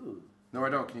 Ooh. No, I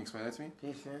don't. Can you explain that to me? Can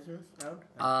you say this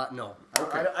out? No.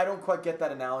 Okay. I don't quite get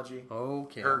that analogy.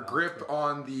 Okay. Her grip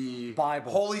on the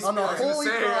Bible. Holy On the Spirit. I was Holy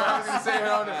gonna Cross. say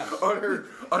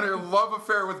on her love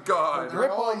affair with God. Grip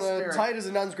Holy on the Spirit. tight as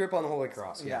a nun's grip on the Holy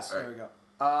Cross. Yeah, Yes. there we go.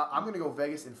 I'm going to go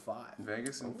Vegas in 5.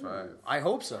 Vegas in 5. I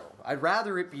hope so. I'd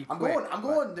rather it be quick. I'm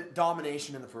going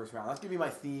domination in the first round. That's going to be my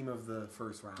theme of the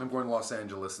first round. I'm going Los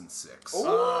Angeles in 6.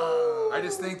 Ooh. I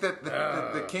just think that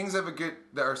the Kings have a good,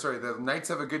 the Knights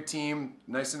have a good team,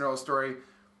 nice Cinderella story.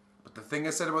 But the thing I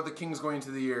said about the Kings going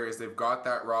into the year is they've got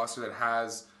that roster that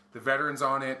has the veterans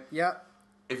on it. Yep.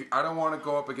 I don't want to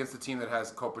go up against a team that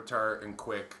has Kopitar and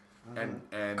Quick and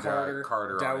Carter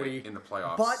on Doughty. it in the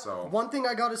playoffs. But so one thing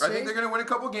I gotta say, I think they're going to win a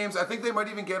couple games. I think they might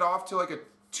even get off to like a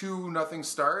 2-0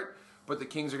 start. But the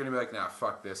Kings are going to be like, nah,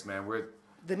 fuck this, man.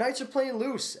 the Knights are playing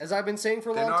loose, as I've been saying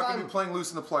for a They're long not time. going to be playing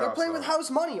loose in the playoffs. They're playing with though. house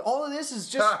money. All of this is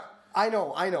just. I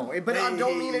know, but I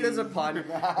don't mean it as a pun.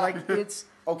 Like it's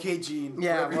Okay, Gene.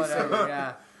 yeah, Whatever you say.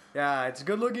 whatever. Yeah, it's a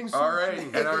good looking. All right,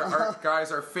 and our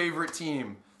guys, our favorite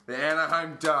team, the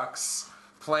Anaheim Ducks,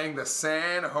 playing the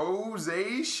San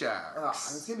Jose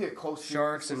Sharks. It's gonna be a close series.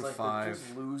 Sharks It's in like 5. They're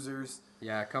just losers.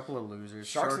 Yeah, a couple of losers.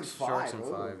 Sharks in 5. Sharks in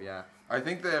Ooh. 5. Yeah. I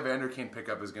think the Evander Kane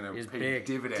pickup is going Is to pay big.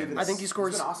 dividends. I think he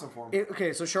scores. It's been awesome for him.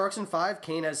 Okay, so Sharks in 5.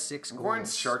 Kane has 6 I'm goals. going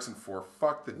Sharks in 4.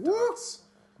 Fuck the Woo! Ducks.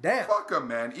 Damn. Fuck them,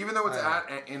 man. Even though it's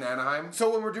in Anaheim.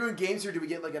 So when we're doing games here, do we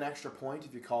get like an extra point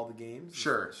if you call the games?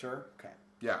 Sure. Sure. Okay.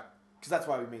 Yeah. Because that's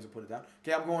why we may as well put it down.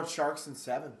 Okay, I'm going Sharks in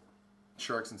 7.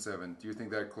 Sharks in 7. Do you think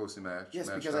that closely matched? Yes,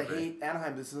 matched because I up, eh? hate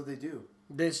Anaheim. This is what they do.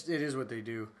 It is what they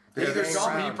do. They either hang sweep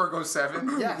around. or go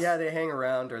 7. Yes. Yeah, they hang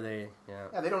around or they. Yeah.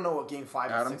 Yeah, they don't know what game 5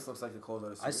 Adam? and 6 looks like to close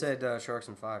out a series. I said Sharks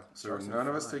in 5. So Sharks in none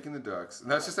of us 5. taking the Ducks. And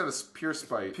that's just out of pure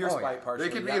spite. pure Oh, spite yeah. partially.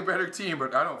 They could be a better team,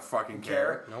 but I don't fucking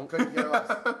care. Nope. Couldn't care less.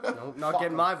 Nope, not Fuck getting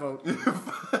them. my vote.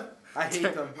 I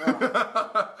hate them.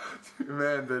 Oh.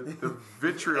 Man, the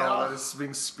vitriol Yeah. that is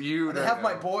being spewed. And they right have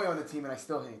my now. boy on the team, and I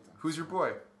still hate them. Who's your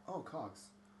boy? Oh, Cogs.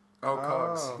 Oh,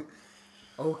 Cogs.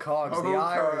 Oh, Cogs, Oh, the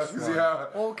Irish Cogs, one. yeah.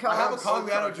 Oh, I have a Cogs.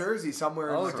 Cogniano jersey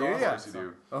somewhere. Oh, in do ya? Of course you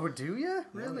do. Oh, do you?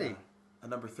 Really? A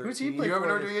number 13. Who's he Do play you have an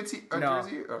for? Oduya No.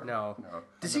 jersey? Oh, No. no.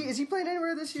 Is he playing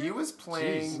anywhere this year? He was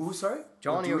playing. Who, sorry?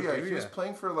 Johnny Oduya. He was Oduya.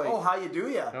 playing for like. Oh, how you do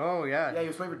ya? Oh, yeah. Yeah, he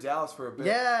was playing for Dallas for a bit.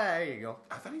 Yeah, there you go.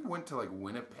 I thought he went to like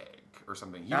Winnipeg or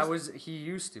something. He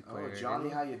used to play. Oh, there, Johnny,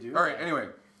 didn't how you do? All right. Anyway,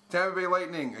 Tampa Bay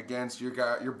Lightning against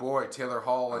your boy Taylor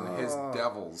Hall and his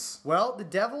Devils. he? Well, the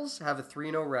Devils have a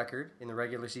 3-0 record in the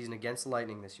regular season against the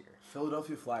Lightning this year.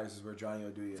 Philadelphia Flyers is where Johnny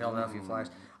Oduya is. Philadelphia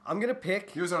Flyers. I'm going to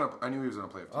pick... I knew he was on a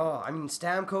playoff team. Oh, I mean,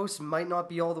 Stamkos might not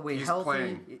be all the way He's healthy.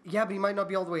 playing. Yeah, but he might not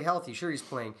be all the way healthy. Sure, he's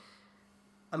playing.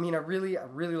 I mean, I really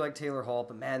like Taylor Hall,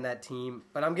 but man, that team.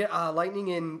 But I'm getting Lightning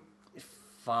in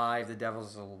 5. The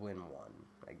Devils will win 1,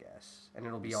 I guess, and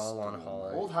it'll be all on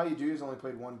Hall. Old how you do has only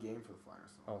played one game for the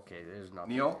Flyers. Okay, there's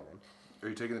nothing. Neil? there then. Are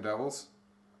you taking the Devils?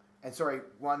 And sorry,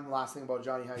 one last thing about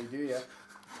Johnny, how you do ya?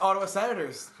 Ottawa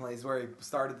Senators plays where he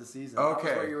started the season. That was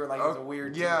Okay. where you were like, it's a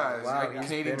weird team. Yeah, it's Wow, like a he's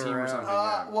Canadian been team or around. something.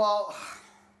 Yeah. Well,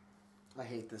 I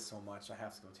hate this so much. I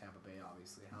have to go Tampa Bay,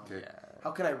 obviously. Okay.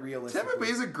 How can I realistically... Tampa Bay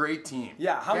is a great team.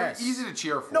 Yeah, how Yes. many... Easy to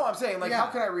cheer for. No, I'm saying, like, Yeah. how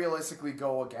can I realistically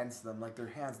go against them? Like, they're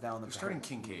hands down the They're starting best.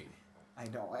 Kincaid. I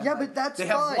know. Yeah, Like, but that's they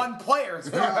fine. have one player. It's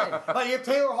fine. Like, if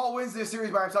Taylor Hall wins this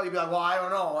series by himself, you'd be like, well, I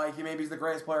don't know. Like, maybe he's the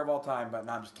greatest player of all time. But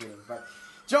no, I'm just kidding. But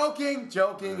joking.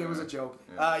 It was a joke.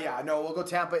 Yeah. No, we'll go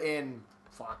Tampa in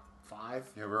 5.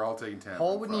 Yeah, we're all taking Tampa.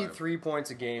 Hall in would 5. need 3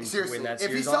 points a game Seriously, to win that if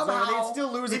he series. Also, somehow they'd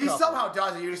still lose a if he couple. somehow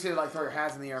does it, you just need to like throw your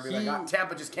hands in the air and be like,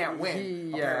 Tampa just can't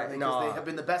win. Apparently, because they have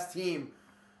been the best team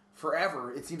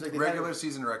forever. It seems like they've Regular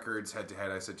season records head to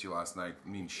head. I said to you last night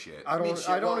mean shit. I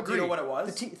don't agree. Do you know what it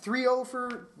was? 3-0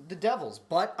 for the Devils,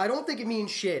 but I don't think it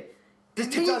means shit. The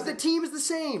team is the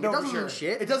same. No, it doesn't for mean sure.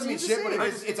 shit. It doesn't The mean team's shit, the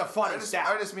but same. it's a funny stat.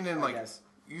 I just mean in like guess.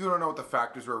 you don't know what the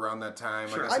factors were around that time.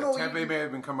 Sure. Like I said, I know Tampa you- may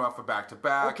have been coming off a back to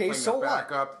back, Okay, playing so a what?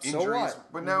 backup, So injuries.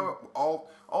 what? But now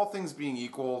all things being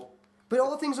equal, But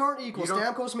all things aren't equal. You don't-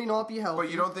 Stamkos may not be healthy. but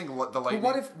you don't think the But Lightning?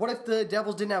 what if the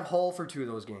Devils didn't have Hall for 2 of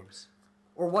those games?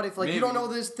 Or what if you don't Maybe. know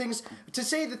this things to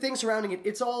say the things surrounding it?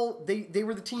 It's all they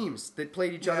were the teams that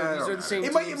played each other. Yeah, These it are don't the same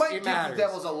It teams. might give the matters.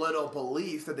 Devils a little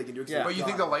belief that they can do it. Yeah. But you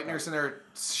think the Lightning are sitting there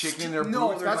shaking in their No,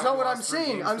 boots? they're That's not not what I'm lost 3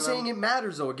 saying. games I'm to saying them? it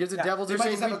matters though. It gives the Yeah, Devils. they They're might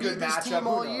saying just have we a good beat this matchup, team who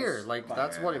all knows? year. Like But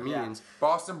that's what it yeah. means.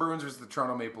 Boston Bruins versus the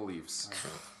Toronto Maple Leafs.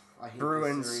 I hate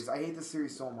Bruins. this series. I hate this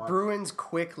series so much. Bruins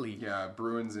quickly. Yeah,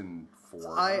 Bruins in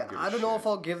 4. I give a don't know shit. if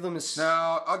I'll give them a.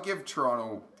 No, I'll give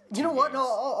Toronto. You know 2 what? games. No,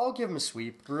 I'll give them a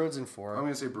sweep. Bruins in 4. I'm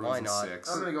gonna say Bruins Why in not?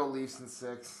 6. I'm gonna go Leafs in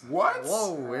 6. What?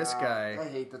 Whoa, this I guy.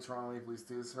 hate the Toronto Maple Leafs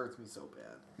too. This hurts me so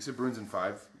bad. You said Bruins in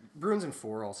 5. Bruins in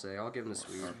 4. I'll say. I'll give them the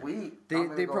sweep. Sweet.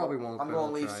 They probably won't, I'm but going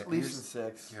I'll Leafs. try. Leafs in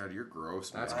 6. God, you're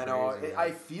gross, man. That's I know. crazy, man.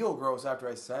 I feel gross after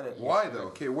I said it. Why though?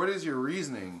 Okay, what is your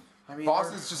reasoning? I mean,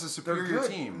 Boston's just a they're superior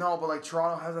good. team. No, but like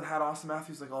Toronto hasn't had Austin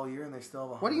Matthews like all year, and they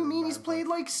still have. What do you mean he's 109 played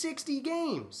points. like 60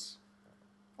 games?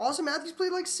 Austin Matthews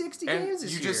played like 60 And games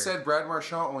this you year. just said Brad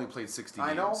Marchand only played 60 I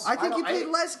games. know. I think he know. played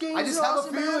less games I just than have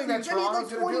Austin a feeling Matthews. that And he had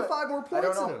Toronto's like gonna do it. 25 more I points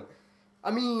don't than know. him.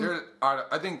 I mean,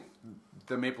 I think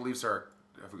the Maple Leafs are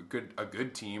a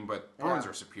good team, but Bruins Yeah.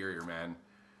 are superior, man.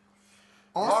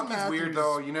 Austin Hockey's weird Matthews-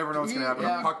 though. You never know what's going to happen.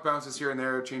 Yeah. A puck bounces here and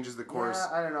there, changes the course.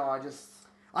 Yeah, I don't know.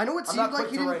 I know it I'm seemed not like quick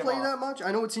he to didn't write him play off. that much.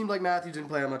 I know it seemed like Matthews didn't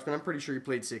play that much, but I'm pretty sure he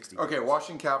played 60. Okay,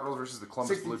 Washington Capitals versus the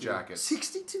Columbus Blue 62. Jackets.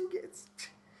 62 games.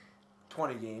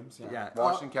 20 games. Yeah.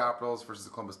 Washington Capitals versus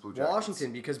the Columbus Blue Jackets.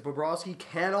 Washington, because Bobrovsky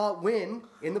cannot win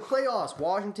in the playoffs.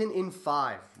 Washington in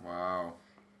 5. Wow.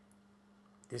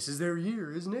 This is their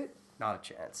year, isn't it? Not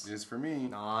a chance. It is for me.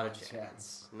 Not a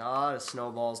chance. Not a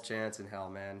snowball's chance in hell,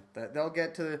 man. They'll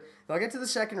get to the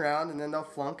second round and then they'll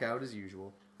flunk out as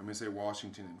usual. I'm going to say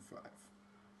Washington in 5.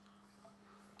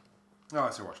 No, I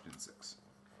say Washington in 6.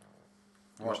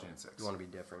 Washington in 6. You want to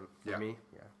be different Yeah. from me?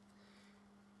 Yeah.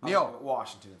 Neil.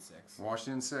 Washington in 6.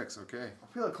 Washington in 6, okay.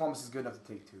 I feel like Columbus is good enough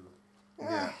to take 2.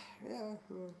 Yeah. Yeah.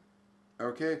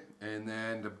 Okay, and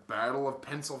then the Battle of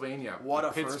Pennsylvania. What The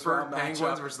a first Pittsburgh round Penguins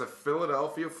matchup. versus the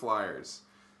Philadelphia Flyers.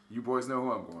 You boys know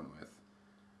who I'm going with.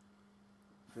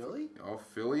 Philly? Oh,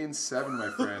 Philly in 7, my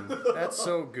friend. That's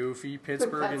so goofy.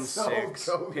 Pittsburgh in That's so 6.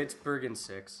 goofy. Pittsburgh in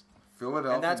 6.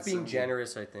 Philadelphia. And that's in being 7.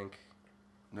 generous, I think.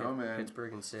 No, man.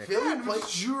 Pittsburgh in 6. Philly Yeah, plays.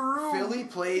 Giroux. Philly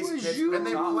plays Giroux. Pittsburgh. And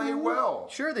they play well.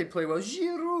 Sure, they play well.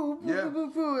 Giroux. Yeah.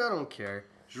 I don't care.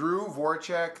 Drew,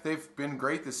 Voracek, they've been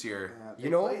great this year. Yeah, You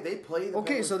know- they play. The Okay,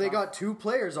 Penguins so they tough. got 2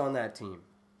 players on that team.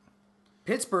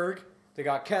 Pittsburgh, they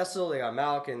got Kessel, they got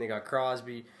Malkin, they got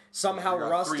Crosby. Somehow They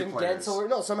got Rust 3 and players. Gensel.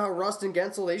 No, somehow Rust and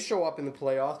Gensel, they show up in the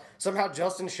playoffs. Somehow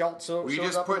Justin Schultz We shows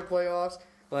just up in the put- playoffs.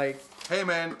 Like, Hey,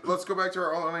 man, let's go back to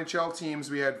our all-NHL teams.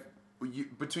 We had,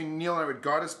 between Neil and I, we had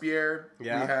Godespierre.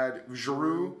 Yeah. We had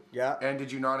Giroux. Yeah. And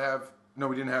did you not have... No,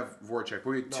 we didn't have Voracek. But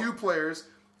we had 2 players.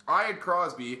 I had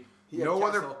Crosby. He had No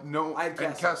other... Kessel. No, I had and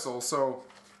Kessel. Kessel. So,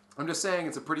 I'm just saying,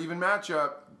 it's a pretty even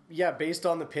matchup. yeah, based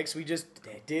on the picks we just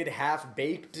did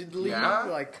half-bakedly. Yeah.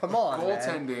 Like, come on, man.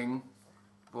 Goaltending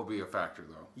will be a factor,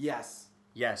 though. Yes.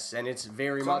 Yes, and it's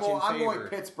very So much I'm in favor. going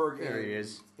Pittsburgh There he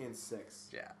is. in 6.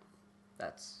 Yeah,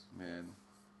 that's... Man.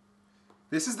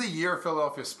 This is the year of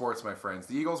Philadelphia sports, my friends.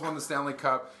 The Eagles won the Stanley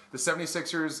Cup. The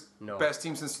 76ers, No. best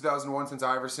team since 2001, since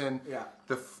Iverson. Yeah.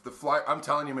 The Fly. I'm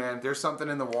telling you, man, there's something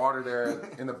in the water there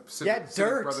in the Yeah, civic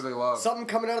dirt. brotherly love. Something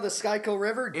coming out of the Schuylkill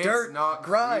River. It's Dirt. not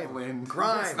grime. Cleveland.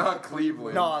 Grime. It's not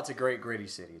Cleveland. No, it's a great, gritty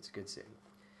city. It's a good city.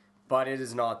 But it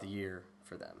is not the year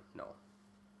for them. No.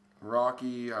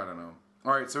 Rocky, I don't know.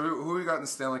 All right, so who we got in the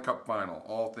Stanley Cup final?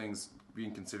 All things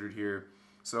being considered here.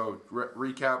 So,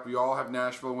 recap, we all have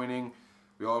Nashville winning.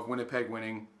 We all have Winnipeg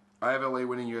winning. I have LA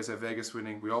winning. You guys have Vegas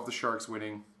winning. We all have the Sharks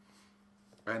winning.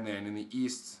 And then in the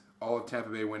East, all of Tampa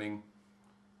Bay winning.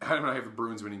 Adam and I have the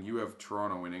Bruins winning. You have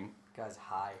Toronto winning. Guy's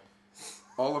high.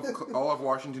 All of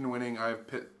Washington winning. I have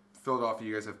Philadelphia.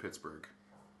 You guys have Pittsburgh.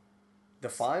 The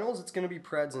finals, it's going to be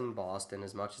Preds and Boston.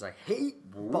 As much as I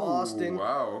hate Boston,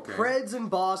 wow, okay. Preds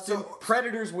and Boston. So-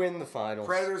 Predators win the finals.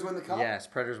 Predators win the cup? Yes,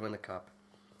 Predators win the cup.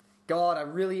 God,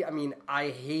 I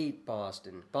hate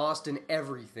Boston. Boston,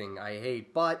 everything I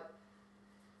hate. But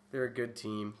They're a good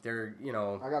team. They're,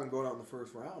 I got them going out in the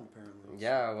first round, apparently.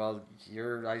 Yeah, well,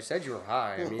 I said you were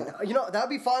high. I mean, that'd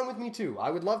be fine with me too.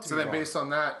 I would love to. So be then, wrong. based on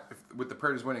that, with the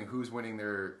Predators winning, who's winning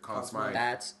their Conn Smythe?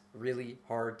 That's really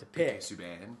hard to pick.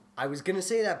 Subban. I was gonna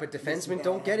say that, but defensemen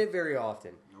don't get it very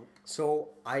often. Nope. So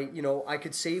I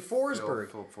could say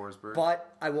Forsberg, Phil Forsberg.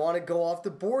 but I want to go off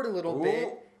the board a little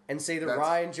bit and say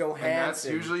Ryan Johansson. And that's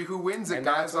usually who wins it, And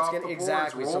guys, that's what's off the gonna, board.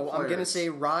 exactly. Role So I'm gonna players. say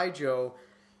Ryjo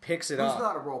picks it up. Who's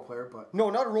not a role player, but No,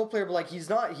 not a role player, but like he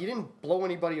didn't blow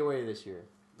anybody away this year.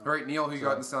 All right, Neil, who you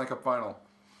got in the Stanley Cup final?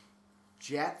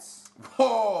 Jets.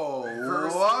 Whoa,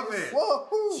 Versus- love it.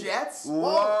 Whoa! Jets.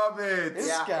 Love it. This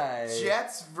guy.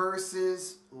 Jets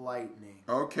versus Lightning.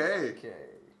 Okay. Okay.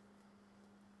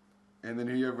 And then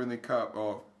who you have win the cup?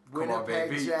 Oh, come on,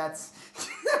 Winnipeg baby. Jets.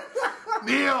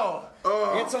 Neil!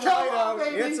 Oh, It's a Come on, whiteout.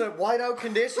 baby. It's a whiteout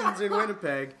conditions in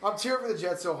Winnipeg. I'm cheering for the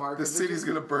Jets so hard. the 'cause they're city's just-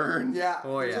 going to burn. Yeah.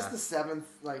 Oh, they're yeah. Just the seventh,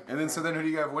 And then, so then who do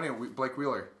you have winning? Blake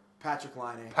Wheeler. Patrick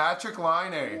Laine. Patrick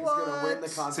Laine. He's gonna win the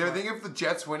See, I contest. think if the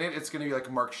Jets win it, it's going to be like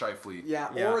Mark Scheifele. Yeah,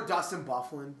 Yeah. or Dustin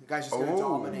Bufflin. The guy's just gonna Oh.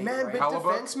 dominate. Man, right? but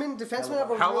Halibut? defensemen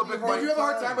have a Halibut really might- They do have a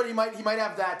hard time. time, but he might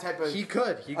have that type of He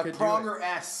could a do it.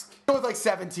 Pronger-esque. Go with like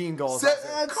 17 goals. That's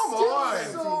Come still on.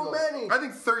 so many. I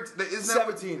think 13. Isn't that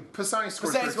 17. Pisani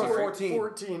scored Pisani 13, scored right? 14.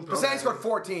 14. Pisani scored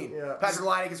 14. Yeah. Patrick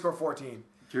Laine can score 14.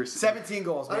 You're- 17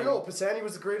 goals. I don't baby. know. Pisani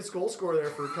was the greatest goal scorer there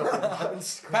for a couple of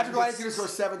months. Patrick Laine's going to score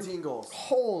 17 goals.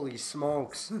 Holy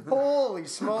smokes! Holy I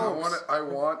smokes!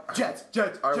 want Jets.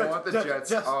 I want the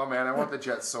Jets. Oh man, I want the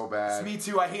Jets so bad. Me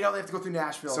too. I hate how they have to go through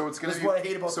Nashville. So it's gonna this be is what I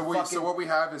hate about so the we fucking... so what we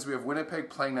have is we have Winnipeg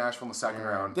playing Nashville in the second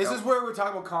round. This is where we're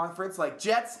talking about conference. Like,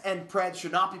 Jets and Preds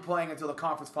should not be playing until the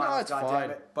conference finals. it's God fine.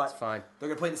 damn it. But It's fine. they're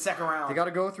going to play in the second round. They got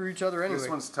to go through each other anyway. This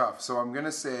one's tough. So I'm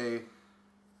gonna say,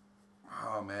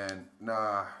 oh man,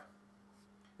 nah.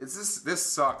 This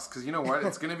sucks because you know what?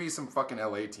 It's gonna be some fucking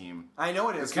LA team. I know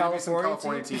it It's is. gonna be some California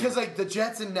California team. Because, like, the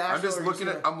Jets and Nashville I'm just are looking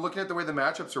gonna- at I'm looking at the way the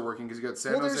matchups are working because you got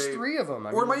San well, Jose. there's three of them.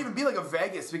 I Or it mean, might even be like a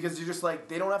Vegas because you're just like,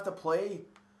 they don't have to play.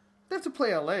 they have to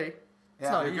play LA. It's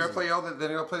Yeah. not They're easy. gonna play they're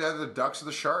gonna play either the Ducks or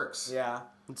the Sharks. Yeah.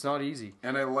 It's not easy.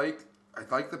 And I like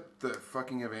the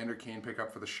fucking Evander Kane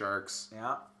pickup for the Sharks.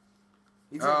 Yeah.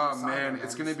 He's Oh gonna sign man, him,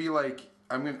 it's gonna be like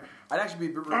I'm gonna. I'd actually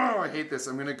be. Oh, I hate this.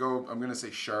 I'm gonna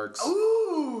say Sharks.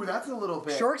 Ooh, that's a little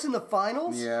bit. Sharks in the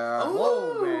finals? Yeah.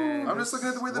 Whoa, man. I'm just looking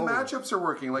at the way the Whoa. matchups are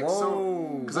working. Like Whoa.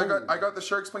 so, because I got the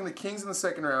Sharks playing the Kings in the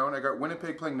second round. I got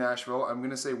Winnipeg playing Nashville. I'm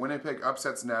gonna say Winnipeg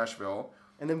upsets Nashville.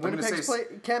 And then I'm gonna Winnipeg's say-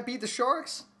 can't beat the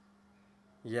Sharks?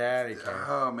 Yeah, they can.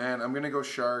 Oh man, I'm gonna go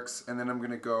Sharks, and then I'm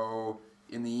gonna go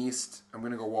in the East. I'm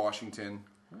gonna go Washington,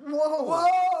 Whoa!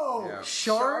 Whoa! Yeah.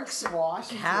 Sharks,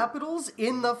 Washington. Capitals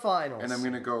in the finals. and I'm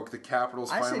gonna go the Capitals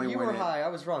I finally said you win were it. high. I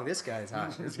was wrong. This guy's high.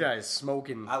 This guy is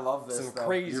smoking. I love this, Some though.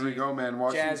 crazy. Here we go, man.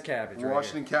 Washington, Jazz cabbage right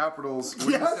Washington Capitals win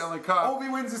the Yes. Stanley Cup. Ovi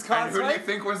wins his And contract. who do you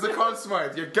think wins the Conn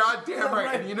Smythe? You're goddamn right.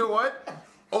 Right. And you know what?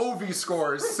 Ovi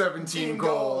scores 17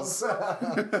 goals.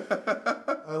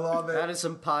 I love it. That is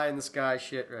some pie in the sky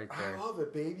shit right I there. love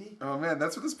it, baby. Oh man,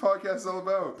 that's what this podcast is all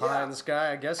about. Pie Yeah. in the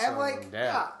sky, I guess. And so. like,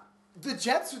 yeah, the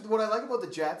Jets. What I like about the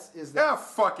Jets is that Yeah,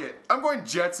 fuck it. I'm going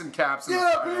Jets and Caps in the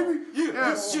Yeah, final. baby. Yeah, Yeah,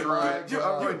 yeah, screw yeah, it. yeah,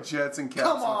 I'm yeah. going Jets and Caps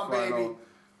come on, in the final. baby.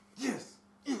 Yes,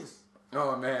 yes.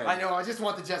 Oh man. I know. I just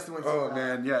want the Jets to win. Oh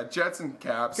man, yeah, Jets and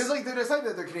Caps. Because like they're like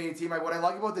they're Canadian team. Like what I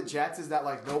like about the Jets is that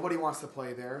like nobody wants to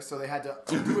play there, so they had to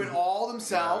do it all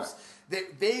themselves.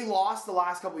 They lost the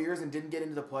last couple of years and didn't get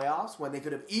into the playoffs when they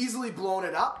could have easily blown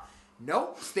it up.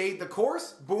 Nope, stayed the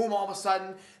course. Boom! All of a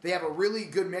sudden, they have a really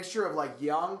good mixture of like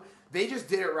young. They just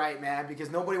did it right, man. Because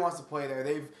nobody wants to play there.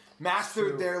 They've mastered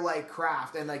True. their like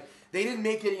craft and like they didn't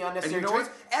make any unnecessary And you know trades.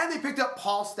 And they picked up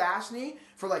Paul Stastny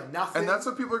for like nothing. And that's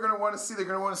what people are going to want to see. They're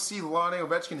going to want to see Lane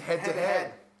Ovechkin head to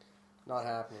head. Not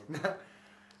happening.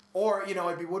 Or, you know,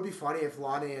 it would be funny if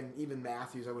Lonnie and even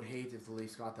Matthews, I would hate if the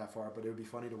Leafs got that far, but it would be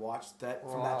funny to watch that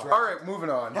from that Wow. draft. All right, moving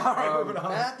on. All right, moving on.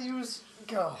 Matthews,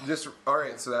 go. Just all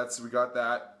right. So we got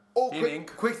that. Oh, in quick,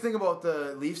 ink. quick thing about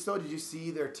the Leafs, though. Did you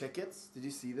see their tickets? Did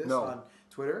you see this No. on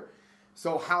Twitter?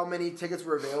 So how many tickets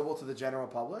were available to the general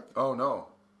public? Oh no.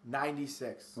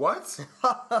 96. What?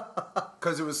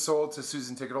 Because it was sold to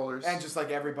season ticket holders. And just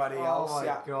like everybody Oh else. my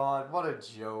yeah. god, what a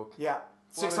joke. Yeah.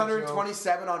 What a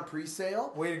 627 on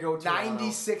pre-sale. Way to go, Toronto.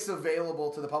 96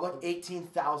 available to the public.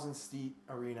 18,000 seat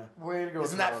arena. Way to go,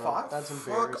 Isn't that Toronto. fucked? That's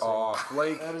embarrassing. Fuck off.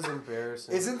 Like, That is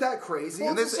embarrassing. Isn't that crazy?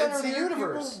 Well, and it's the center of the see,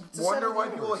 universe. people It's the center wonder of the why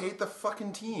people universe. hate the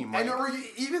fucking team. And Like, or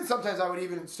even sometimes I would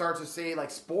even start to say like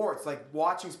sports, like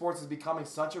watching sports is becoming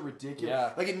such a ridiculous.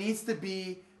 Yeah. Like it needs to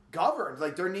be governed.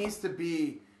 Like there needs to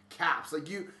be caps. Like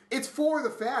it's for the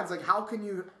fans. Like how can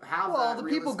you have? Well, that the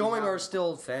people realistically going happen? are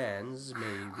still fans,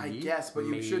 maybe. I guess, but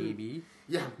you shouldn't. Maybe.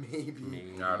 Yeah,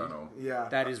 maybe. I don't know. Yeah,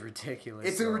 That is ridiculous.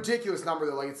 it's a ridiculous number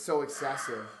though. Like it's so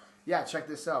excessive. Yeah, check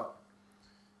this out.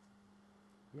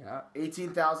 Yeah.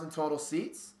 18,000 total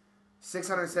seats,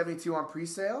 672 on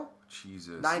pre-sale,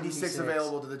 Jesus. 96 76.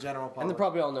 available to the general public. And they're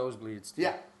probably all nosebleeds. Too.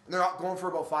 yeah, and they're going for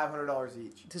about $500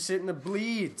 each. To sit in the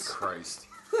bleeds. Christ.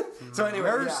 So anyway,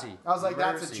 Mercy. yeah. I was like,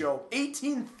 that's a Mercy. joke.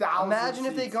 18,000. Imagine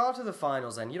if they seats. got to the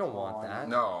finals, then you don't want Oh, that.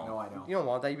 No. No, I don't. You don't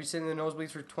want that. You'd be sitting in the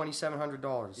nosebleeds for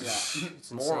 $2,700. Yeah,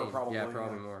 It's more insane. probably. Yeah,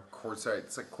 probably more. Courtside.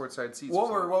 It's like courtside seats. What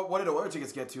did Oilers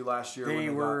tickets get to last year? when They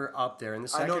got- were up there in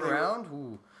the I know second they were- round.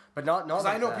 Ooh. But not Because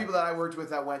like I know that. people that I worked with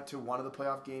that went to one of the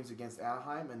playoff games against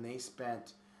Anaheim, and they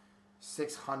spent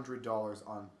 $600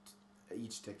 on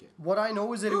each ticket. What I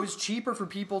know is that it was cheaper for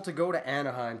people to go to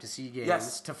Anaheim to see games,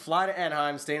 Yes. to fly to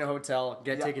Anaheim, stay in a hotel,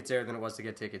 get Yeah. tickets there than it was to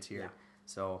get tickets here. Yeah.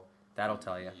 So that'll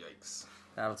tell you. Yikes.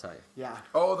 That'll tell you. Yeah,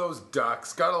 Oh, those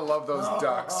ducks. Gotta love those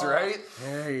ducks, right?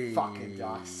 Hey. fucking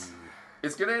ducks.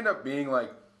 It's gonna end up being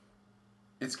like.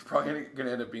 It's probably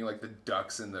gonna end up being like the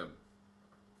Ducks and the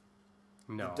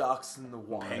No. Ducks and the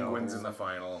one. Penguins in the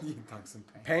final. Ducks and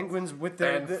Penguins. Penguins with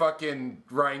their. And fucking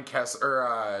Ryan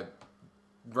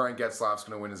Getzlaf's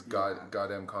gonna win his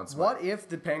goddamn consummate. What if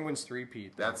the Penguins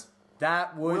three-peat?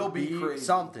 That would Will be be crazy.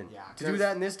 something. Yeah. To do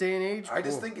that in this day and age? I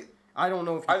just Ooh. think. I don't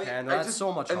know if you can. That's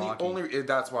so much and hockey. The only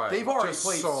that's why They've already just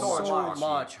played so so much. so hockey.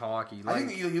 much hockey. I Like,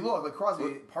 think you look like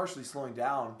Crosby partially slowing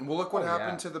down. Well, look what Oh,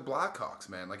 happened yeah. to the Blackhawks,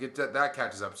 man. Like that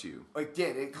catches up to you. It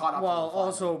did. It caught up. well, to the final.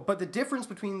 also, but the difference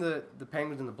between the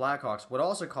Penguins and the Blackhawks, what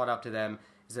also caught up to them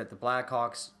is that the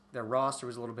Blackhawks, their roster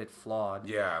was a little bit flawed.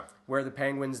 Yeah, Where the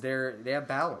Penguins, they have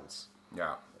balance.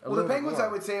 yeah. A Well, the little bit Penguins, more.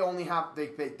 I would say, only have they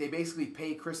basically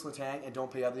pay Chris Letang and don't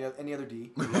pay any other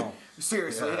D. No.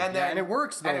 Seriously, Yeah. and then and it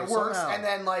works, and though, it works, somehow. and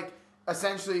then like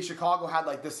essentially Chicago had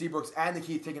like the Seabrooks and the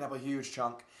Keith taking up a huge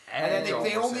chunk, and then Joel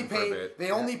they was only in for a pay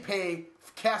bit. only pay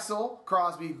Kessel,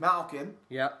 Crosby, Malkin.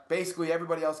 Yep. Basically,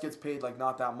 everybody else gets paid like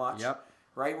not that much. Yep.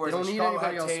 Right, whereas don't need Chicago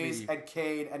had anybody else to Taves be- and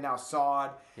Cade and now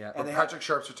Sod. Yeah. and But they Patrick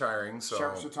Sharp's retiring, so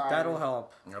Sharp's retiring. That'll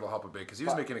help. that'll help a bit because he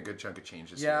was making a good chunk of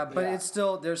changes. Yeah, here. but Yeah. it's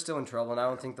still they're still in trouble, and I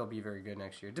don't think they'll be very good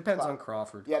next year. Depends on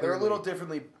Crawford. Yeah, they're a little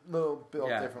clearly. little built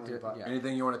Yeah, differently. But yeah.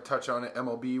 Anything you want to touch on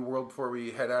MLB world before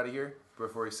we head out of here?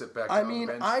 Before we sit back I on mean,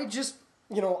 the bench? I just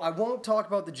I won't talk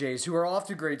about the Jays, who are off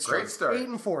to a great start. Great start.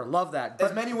 8-4, love that. as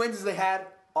But many wins as they had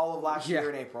all of last year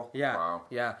in April. Yeah, Wow.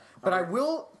 yeah. But I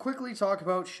will quickly talk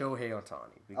about Shohei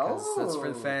Ohtani because that's for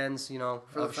the fans, the of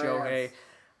fans. Shohei.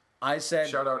 I said,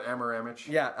 Shout out Amaramich.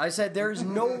 yeah, I said there is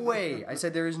no way. I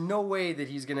said there is no way that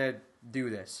he's gonna do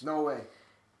this. No way.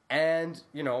 And,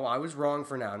 I was wrong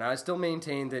for now. Now, I still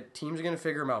maintain that teams are going to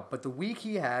figure him out. But the week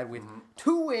he had with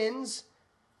two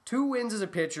wins as a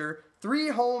pitcher, 3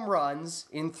 home runs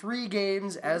in 3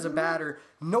 games as a batter,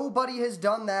 nobody has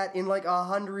done that in like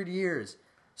 100 years.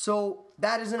 So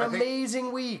that is an think-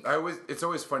 amazing week. It's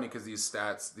always funny because these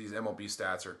MLB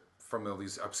stats are from all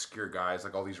these obscure guys,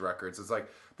 like all these records. It's like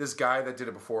this guy that did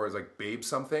it before is like Babe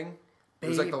something. It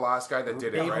was like the last guy that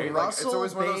did it, Babe right? Russell, like, it's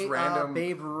always one of those random.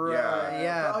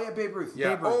 yeah. Oh yeah, Babe Ruth. Yeah.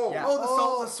 Babe Ruth, Oh, yeah.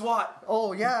 Oh, the SWAT.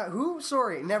 Oh yeah, who?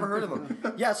 Sorry, never heard of him.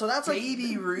 Yeah, so that's like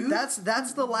Baby Ruth?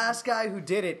 That's the last guy who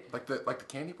did it. like the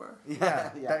candy bar. Yeah,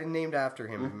 that named after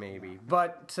him maybe.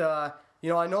 But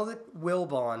I know that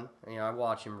Wilbon, I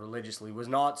watch him religiously, was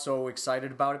not so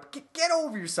excited about it. But get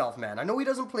over yourself, man. I know he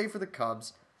doesn't play for the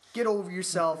Cubs. Get over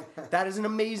yourself. That is an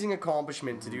amazing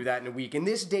accomplishment to do that in a week. In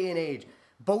this day and age,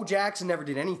 Bo Jackson never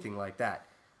did anything like that.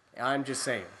 I'm just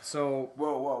saying. So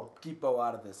Whoa, keep Bo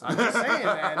out of this. I'm just saying,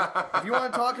 man. If you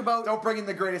want to talk about, Don't bring in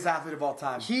the greatest athlete of all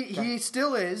time. he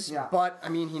still is. Yeah. But I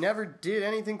mean, he never did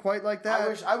anything quite like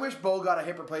that. I wish Bo got a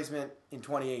hip replacement in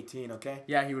 2018. Okay.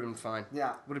 Yeah, he would have been fine.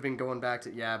 Yeah. Would have been going back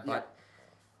to, but,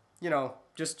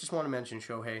 just want to mention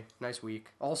Shohei. Nice week.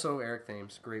 Also, Eric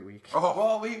Thames. Great week. Oh,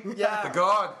 Well, the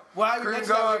God. Well, we Korean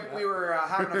mentioned God. that we were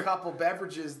having a couple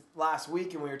beverages last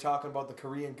week, and we were talking about the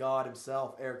Korean God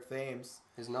himself, Eric Thames.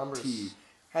 His numbers. Tea.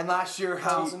 And last year,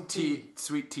 how Sweet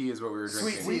tea is what we were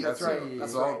drinking. Sweet tea, that's right, it.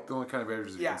 that's That's all right. the only kind of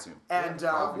beverages you yeah, consume. and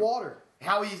Water.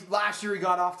 how last year he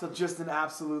got off to just an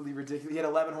absolutely ridiculous. He had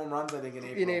 11 home runs, I think, in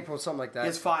April. In April, something like that. He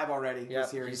has 5 already Yeah,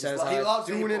 this year. he He's says, he loves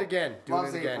doing April. it again, doing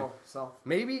Loves it again. April, so.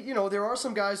 Maybe, there are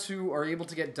some guys who are able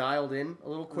to get dialed in a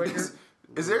little quicker.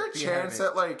 Is there a Be ahead of chance it.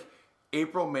 that like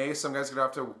April, May, some guys gonna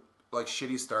have to like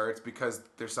shitty starts because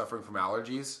they're suffering from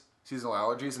allergies, seasonal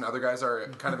allergies, and other guys are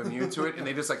kind of immune to it and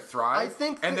they just like thrive. I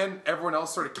think and that- then everyone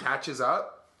else sort of catches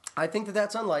up. I think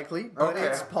that's unlikely, but Okay.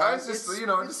 it's I possible. was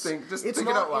just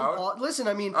thinking out loud. Listen,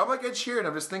 I mean, I'm like Ed Sheeran.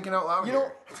 I'm just thinking out loud. you know,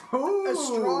 here.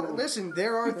 Estrada. Listen,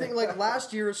 there are things like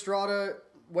last year, Estrada,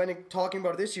 when talking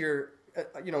about it this year,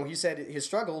 he said his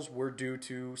struggles were due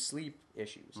to sleep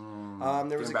issues. There was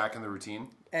Getting back in the routine.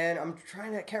 and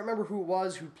I can't remember who it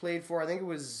was who played for. I think it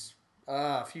was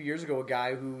a few years ago. A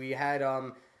guy who he had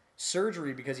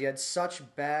surgery because he had such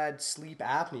bad sleep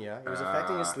apnea. It was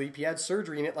affecting his sleep. He had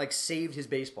surgery and it like saved his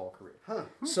baseball career.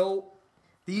 So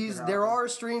there are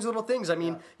strange little things. I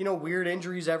mean, weird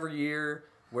injuries every year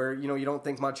where you don't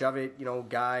think much of it.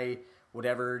 Guy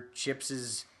whatever chips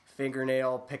his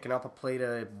fingernail picking up a plate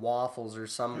of waffles or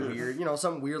something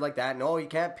weird like that. No, you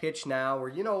can't pitch now,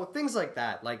 or things like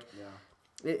that. Like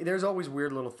there's always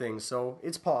weird little things. So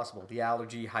it's possible. The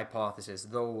allergy hypothesis,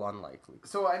 though unlikely.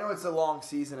 So I know it's a long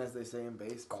season, as they say in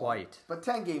baseball. Quite. But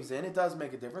 10 games in, it does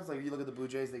make a difference. Like if you look at the Blue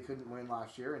Jays, they couldn't win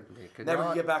last year and They could never not.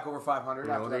 could get back over 500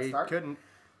 after that they start. couldn't.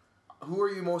 Who are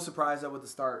you most surprised at with the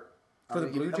start? For the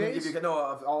Blue Jays?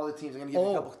 Of all the teams. I'm going to give you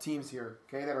a couple teams here,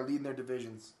 okay, that are leading their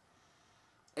divisions.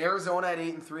 Arizona at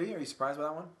 8-3. Are you surprised by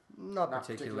that one? Not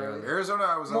particularly. Arizona,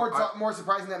 I was more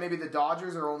surprising that maybe the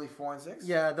Dodgers are only 4-6.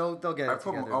 Yeah, they'll get it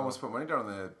together. almost put money down on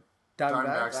the Diamondbacks?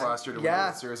 Diamondbacks last year to win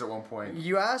the series at one point.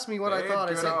 You asked me what I They thought.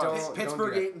 I had said good don't. odds.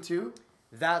 Pittsburgh don't do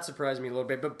 8-2. that surprised me a little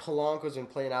bit, but Polanco's been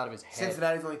playing out of his head.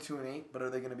 Cincinnati's only 2-8, but are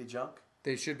they going to be junk?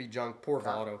 They should be junk. Poor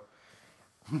Votto.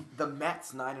 The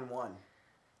Mets 9-1.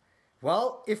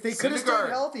 Well, if they could have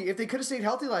Syndergaard. stayed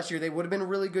healthy last year, they would have been a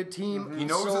really good team. He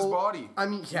knows his body. I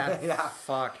mean, Yeah.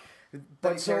 fuck. But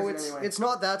But he so cares anyway. it's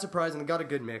not that surprising. They got a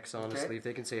good mix, honestly, Okay. if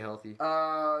they can stay healthy.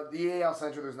 The AL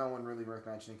Central, there's no one really worth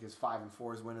mentioning because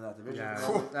 5-4 is winning that division.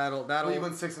 Yeah, that'll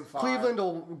Cleveland 6-5. Cleveland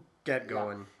will get Yeah.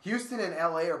 going. Houston and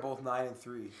LA are both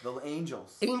 9-3. The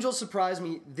Angels. Angels surprise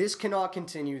me. This cannot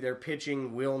continue. Their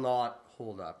pitching will not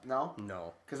hold up. No?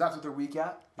 No. Because that's what they're weak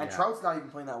at. And Yeah. Trout's not even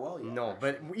playing that well yet. No,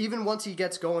 but even once he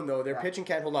gets going, though, their pitching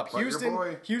can't hold up. But your Houston, boy,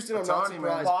 I'm not Ohtani, man.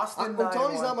 surprised. Boston, Ohtani's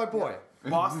 9-1. not my boy.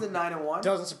 Boston 9-1.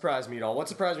 Doesn't surprise me at all. What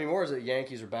surprised me more is that the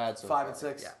Yankees are bad. So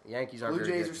 5-6. Yeah, Yankees are Blue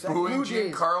very Jays good. are second. Booing Blue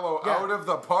Jays. Giancarlo Yeah. out of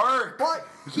the park. But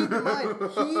keep in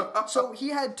mind, he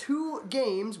had 2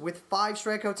 games with 5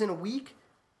 strikeouts in a week.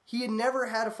 He had never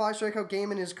had a 5 strikeout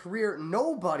game in his career.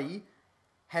 Nobody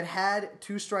had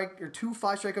 2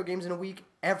 5 strikeout games in a week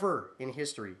ever in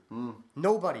history.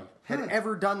 Nobody had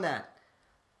ever done that.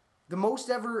 The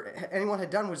most ever anyone had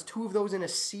done was 2 of those in a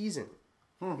season.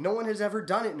 No one has ever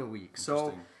done it in a week. So,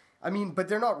 Interesting. I mean, but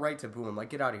they're not right to boo him. Like,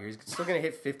 get out of here. He's still going to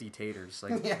hit 50 taters.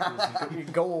 Like, Yeah.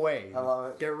 go away. I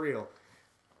love it. Get real.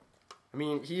 I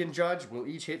mean, he and Judge will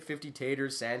each hit 50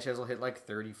 taters. Sanchez will hit like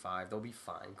 35. They'll be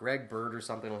fine. Greg Bird or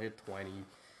something will hit 20.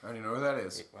 I don't even know who that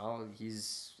is. Well,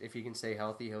 if he can stay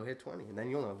healthy, he'll hit 20, and then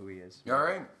you'll know who he is. All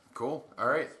right, cool. All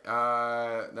right,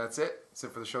 that's it. That's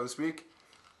it for the show this week.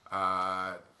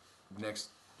 Next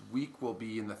week we'll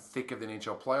be in the thick of the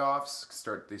NHL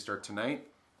playoffs. They start tonight.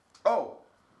 Oh,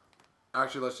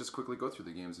 actually, let's just quickly go through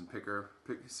the games and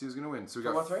see who's going to win. So we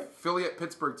got what's right? Philly at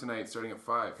Pittsburgh tonight, starting at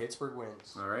 5. Pittsburgh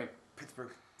wins. All right, Pittsburgh.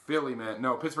 Philly, man.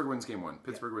 No, Pittsburgh wins game 1.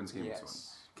 Pittsburgh wins game 1.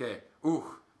 Yes. Okay. Ooh,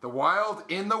 the Wild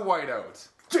in the whiteout.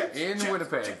 Jets, in Jets,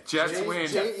 Winnipeg. Jets win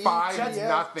J-E-T-S.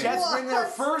 5-0. Jets win their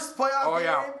What? first playoff Oh game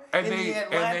yeah, and in they the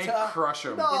Atlanta, crush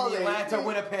them. No. in the they- Atlanta they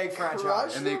Winnipeg franchise.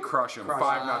 crushed And they crush them. Crush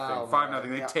 5-0. Wow. 5-0.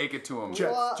 They Yeah. take it to them.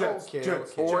 What? Jets, Okay,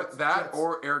 Jets. okay. Or Jets, that, Jets.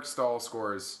 or Eric Stahl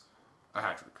scores a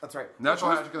hat trick. That's right. Natural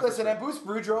Bruce- hat trick of the Listen, first and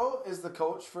Bruce Boudreau is the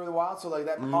coach for the Wild, so like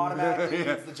that automatically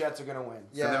Yeah. means the Jets are going to win.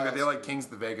 Yeah. So then we got the that's LA true. Kings,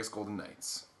 the Vegas Golden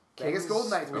Knights. Vegas Golden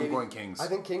Knights, I'm baby. going Kings. I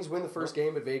think Kings win the first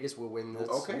game, but Vegas will win the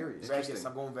Okay. series. Vegas. Interesting.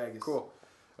 I'm going Vegas. Cool.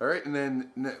 All right, and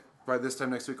then by this time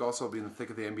next week, also will be in the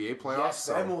thick of the NBA playoffs. Yes,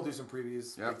 so and we'll do some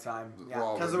previews Yep. big time. We're Yeah,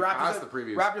 all because the already Raptors past have, the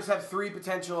previews. Raptors have 3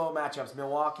 potential matchups: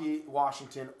 Milwaukee,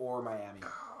 Washington, or Miami.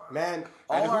 Man, and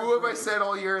all who our have I previews- said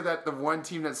all year that the one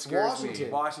team that scares Washington.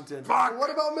 me? Washington. Fuck. what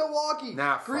about Milwaukee?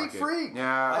 Nah, Freak, fuck it. freak. I'd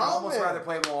Yeah, Oh, almost man. rather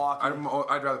play Milwaukee.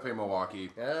 I'd rather play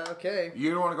Milwaukee. Yeah, okay. You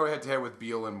don't want to go head to head with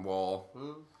Beal and Wall.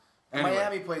 And Anyway.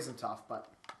 Miami plays them tough, but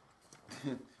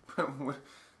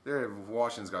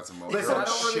Washington's got some listen, their I own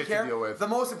don't really shit care. to deal with. The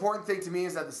most important thing to me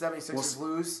is that the 76ers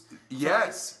lose.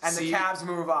 Yes, and see, the Cavs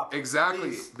move up. Exactly,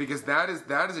 Please. because that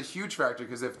is a huge factor.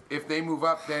 Because if they move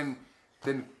up, then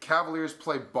Cavaliers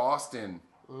play Boston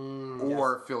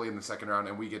or Philly in the second round,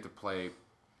 and we get to play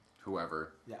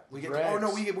whoever. Yeah, we get. Reds. Oh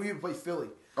no, we get to play Philly.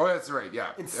 Oh, that's right. Yeah,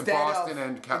 Instead and Boston of-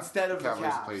 and instead of the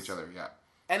Cavaliers Cavs. play each other. Yeah.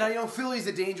 And I know Philly's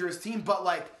a dangerous team, but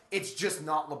like it's just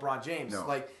not LeBron James. No.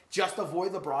 Like just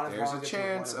avoid LeBron as There's long a as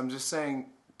chance. you I'm just saying,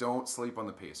 don't sleep on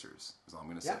the Pacers. Is all I'm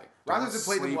gonna say. Raptors Don't have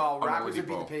played them sleep well. on Raptors have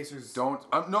beat Oladipo. the Pacers.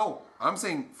 Don't. No, I'm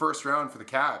saying first round for the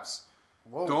Cavs.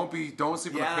 Whoa. Don't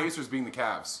sleep on Yeah. the Pacers being the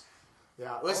Cavs.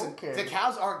 Yeah, listen, Okay. the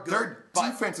Cavs aren't good. Their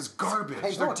but defense is garbage. I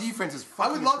know. Their defense is I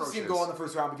fucking would love to see him atrocious. go in the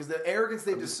first round because the arrogance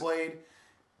they've displayed,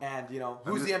 and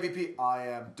who's the MVP? I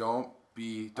am. Don't.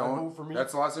 vote for me.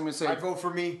 That's the last thing I'm gonna say. I'd vote for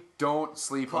me. Don't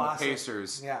sleep on the Classic.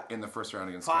 Pacers Yeah. in the first round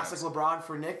against Classic Cavs. LeBron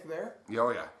for Nick there. Oh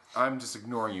yeah. I'm just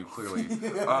ignoring you clearly.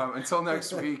 Until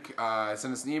next week,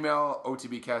 send us an email,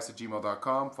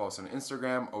 otbcast@gmail.com. Follow us on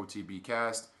Instagram,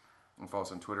 otbcast, and follow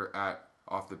us on Twitter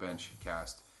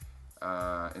 @offthebenchcast.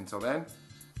 Until then,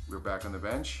 we're back on the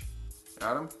bench.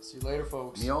 Adam, See you later,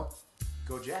 folks. Neil,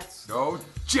 Go Jets. go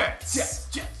Jets! Jets.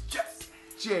 Jets.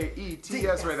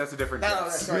 Right, that's a different No,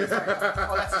 Jets. sorry. Oh,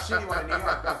 that's a shitty one.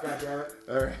 God damn it.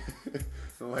 All right.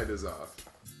 The light is off.